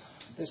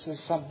 This is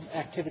some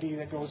activity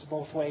that goes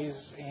both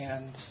ways,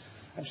 and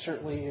I'm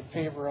certainly in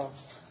favor of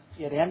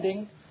it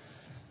ending,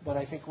 but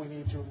I think we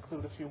need to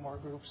include a few more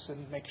groups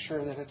and make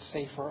sure that it's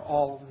safe for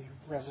all of the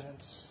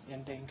residents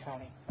in Dane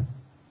County.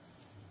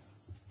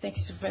 Thank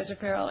you, Supervisor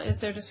Farrell. Is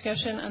there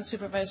discussion on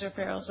Supervisor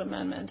Farrell's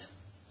amendment?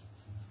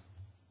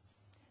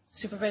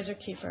 Supervisor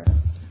Kiefer.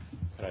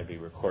 Could I be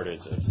recorded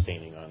as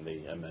abstaining on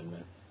the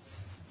amendment?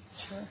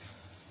 Sure.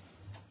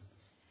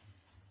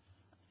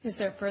 Is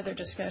there further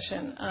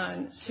discussion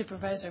on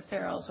Supervisor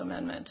Farrell's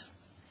amendment?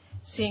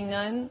 Seeing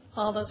none,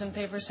 all those in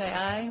favor say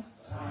aye.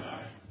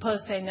 Aye.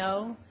 Opposed say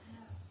no.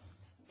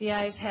 The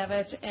ayes have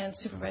it, and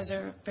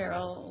Supervisor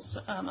Farrell's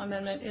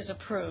amendment is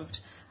approved.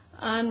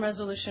 On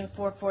Resolution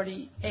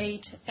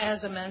 448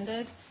 as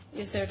amended,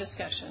 is there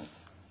discussion?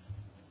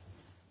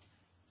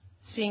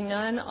 Seeing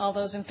none, all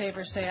those in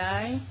favor say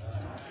aye.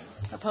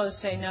 Aye. Opposed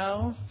say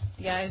no.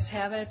 The ayes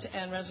have it,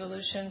 and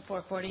Resolution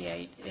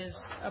 448 is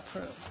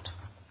approved.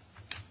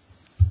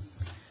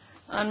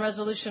 On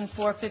Resolution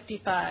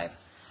 455,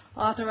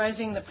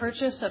 authorizing the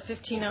purchase of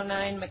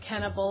 1509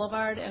 McKenna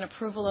Boulevard and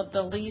approval of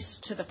the lease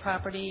to the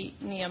property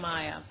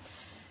Nehemiah.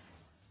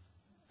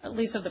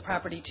 Lease of the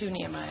property to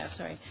Nehemiah,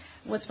 sorry.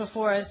 What's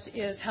before us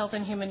is Health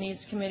and Human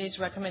Needs Committee's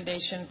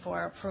recommendation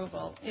for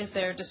approval. Is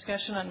there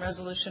discussion on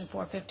Resolution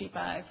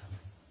 455?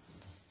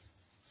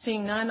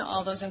 Seeing none,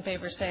 all those in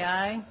favor say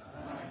aye.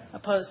 Aye.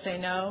 Opposed say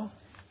no.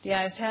 The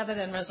ayes have it,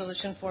 and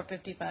Resolution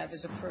 455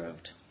 is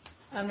approved.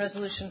 On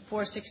Resolution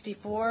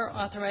 464,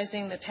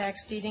 authorizing the tax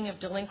deeding of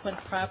delinquent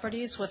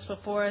properties, what's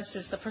before us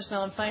is the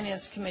Personnel and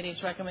Finance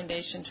Committee's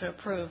recommendation to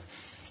approve.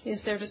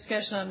 Is there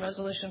discussion on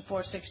Resolution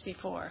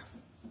 464?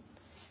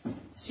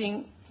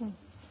 Seeing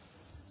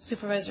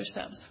Supervisor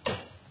Stubbs.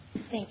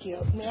 Thank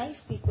you. May I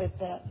speak with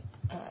the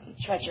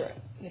Treasurer,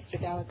 Mr.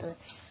 Gallagher?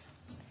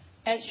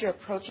 As you're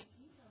approaching,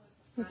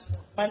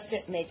 once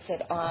it makes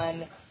it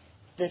on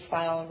this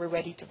file and we're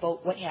ready to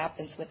vote, what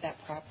happens with that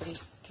property?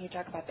 Can you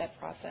talk about that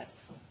process?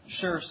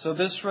 Sure. So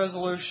this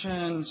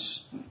resolution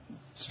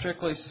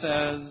strictly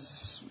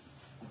says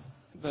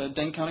the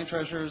Dane County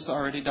Treasurer has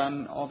already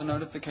done all the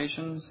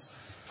notifications.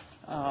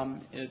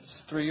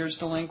 It's 3 years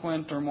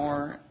delinquent or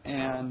more,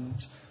 and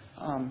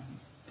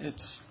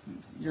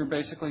you're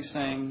basically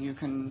saying you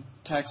can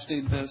tax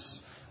deed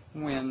this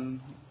when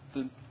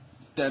the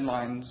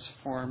deadlines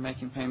for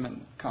making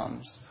payment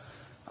comes.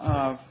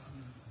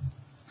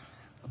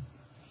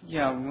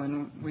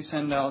 When we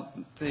send out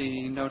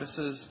the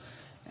notices,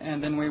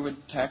 and then we would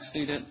tax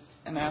deed it,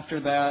 and after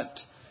that,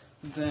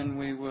 then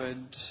we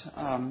would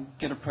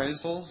get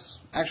appraisals.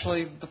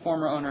 Actually, the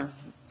former owner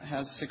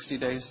has 60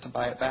 days to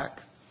buy it back.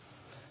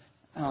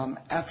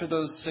 After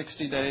those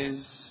 60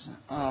 days,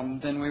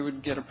 then we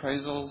would get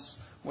appraisals,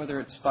 whether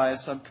it's by a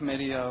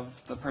subcommittee of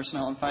the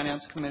Personnel and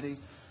Finance Committee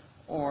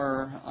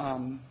or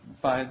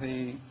by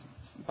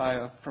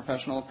a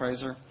professional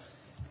appraiser,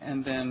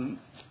 and then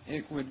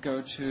it would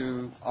go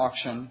to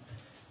auction.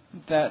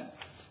 That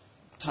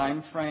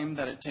time frame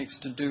that it takes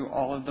to do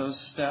all of those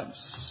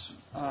steps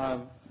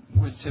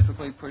would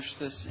typically push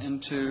this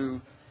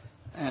into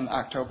an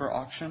October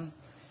auction.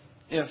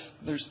 If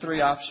there's 3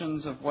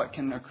 options of what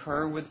can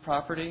occur with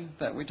property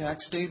that we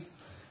tax deed,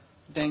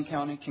 Dane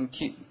County can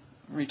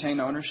retain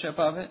ownership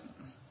of it.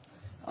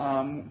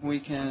 We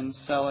can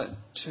sell it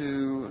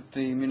to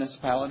the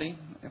municipality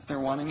if they're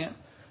wanting it,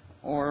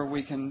 or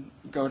we can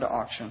go to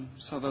auction.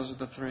 So those are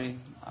the 3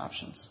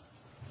 options.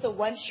 So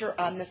once you're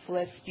on this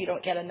list, you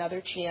don't get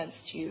another chance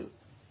to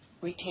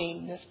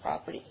retain this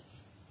property?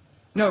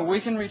 No,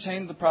 we can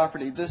retain the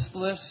property. This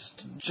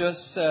list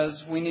just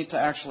says we need to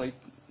actually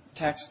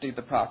tax deed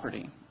the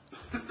property.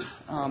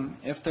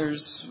 If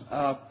there's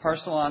a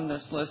parcel on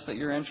this list that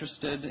you're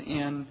interested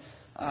in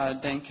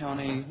Dane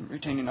County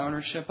retaining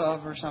ownership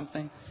of or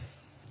something,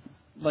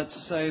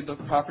 let's say the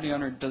property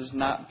owner does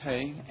not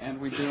pay and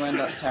we do end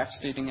up tax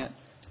deeding it,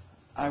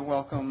 I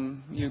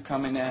welcome you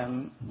coming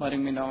in,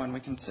 letting me know, and we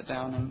can sit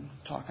down and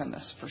talk on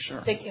this for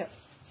sure. Thank you.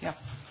 Yeah.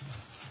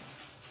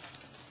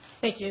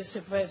 Thank you,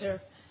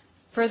 Supervisor.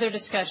 Further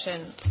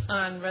discussion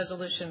on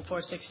Resolution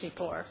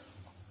 464?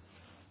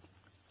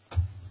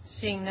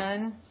 Seeing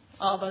none,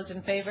 all those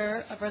in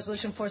favor of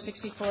Resolution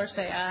 464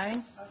 say aye.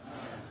 Aye.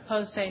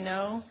 Opposed say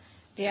no.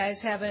 The ayes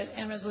have it,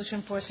 and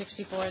Resolution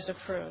 464 is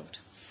approved.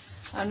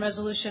 On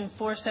Resolution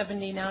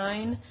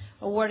 479,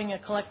 awarding a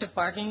collective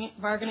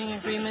bargaining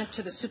agreement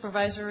to the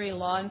Supervisory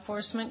Law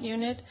Enforcement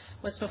Unit.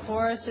 What's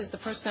before us is the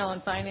Personnel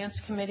and Finance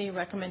Committee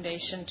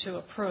recommendation to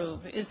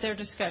approve. Is there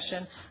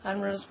discussion on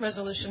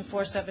Resolution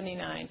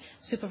 479?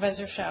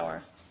 Supervisor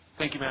Schauer.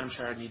 Thank you, Madam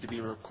Chair. I need to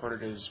be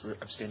recorded as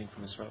abstaining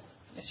from this vote.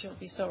 Yes, you'll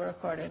be so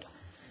recorded.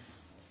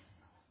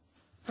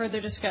 Further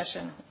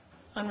discussion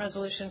on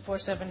Resolution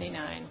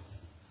 479?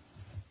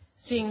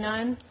 Seeing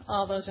none,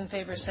 all those in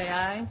favor say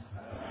aye.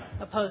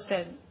 Opposed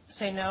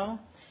say no.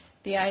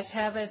 The ayes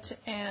have it,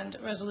 and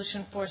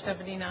Resolution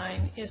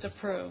 479 is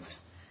approved.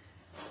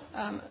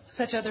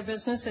 Such other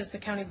business as the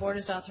County Board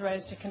is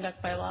authorized to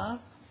conduct by law.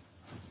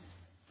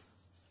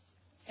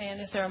 And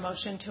is there a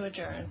motion to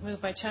adjourn?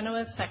 Moved by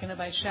Chenoweth, seconded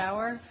by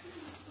Schauer.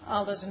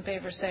 All those in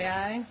favor say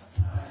aye.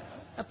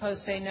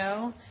 Opposed say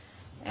no.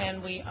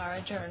 And we are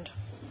adjourned.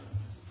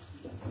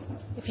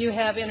 If you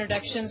have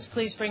introductions,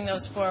 please bring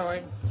those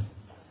forward.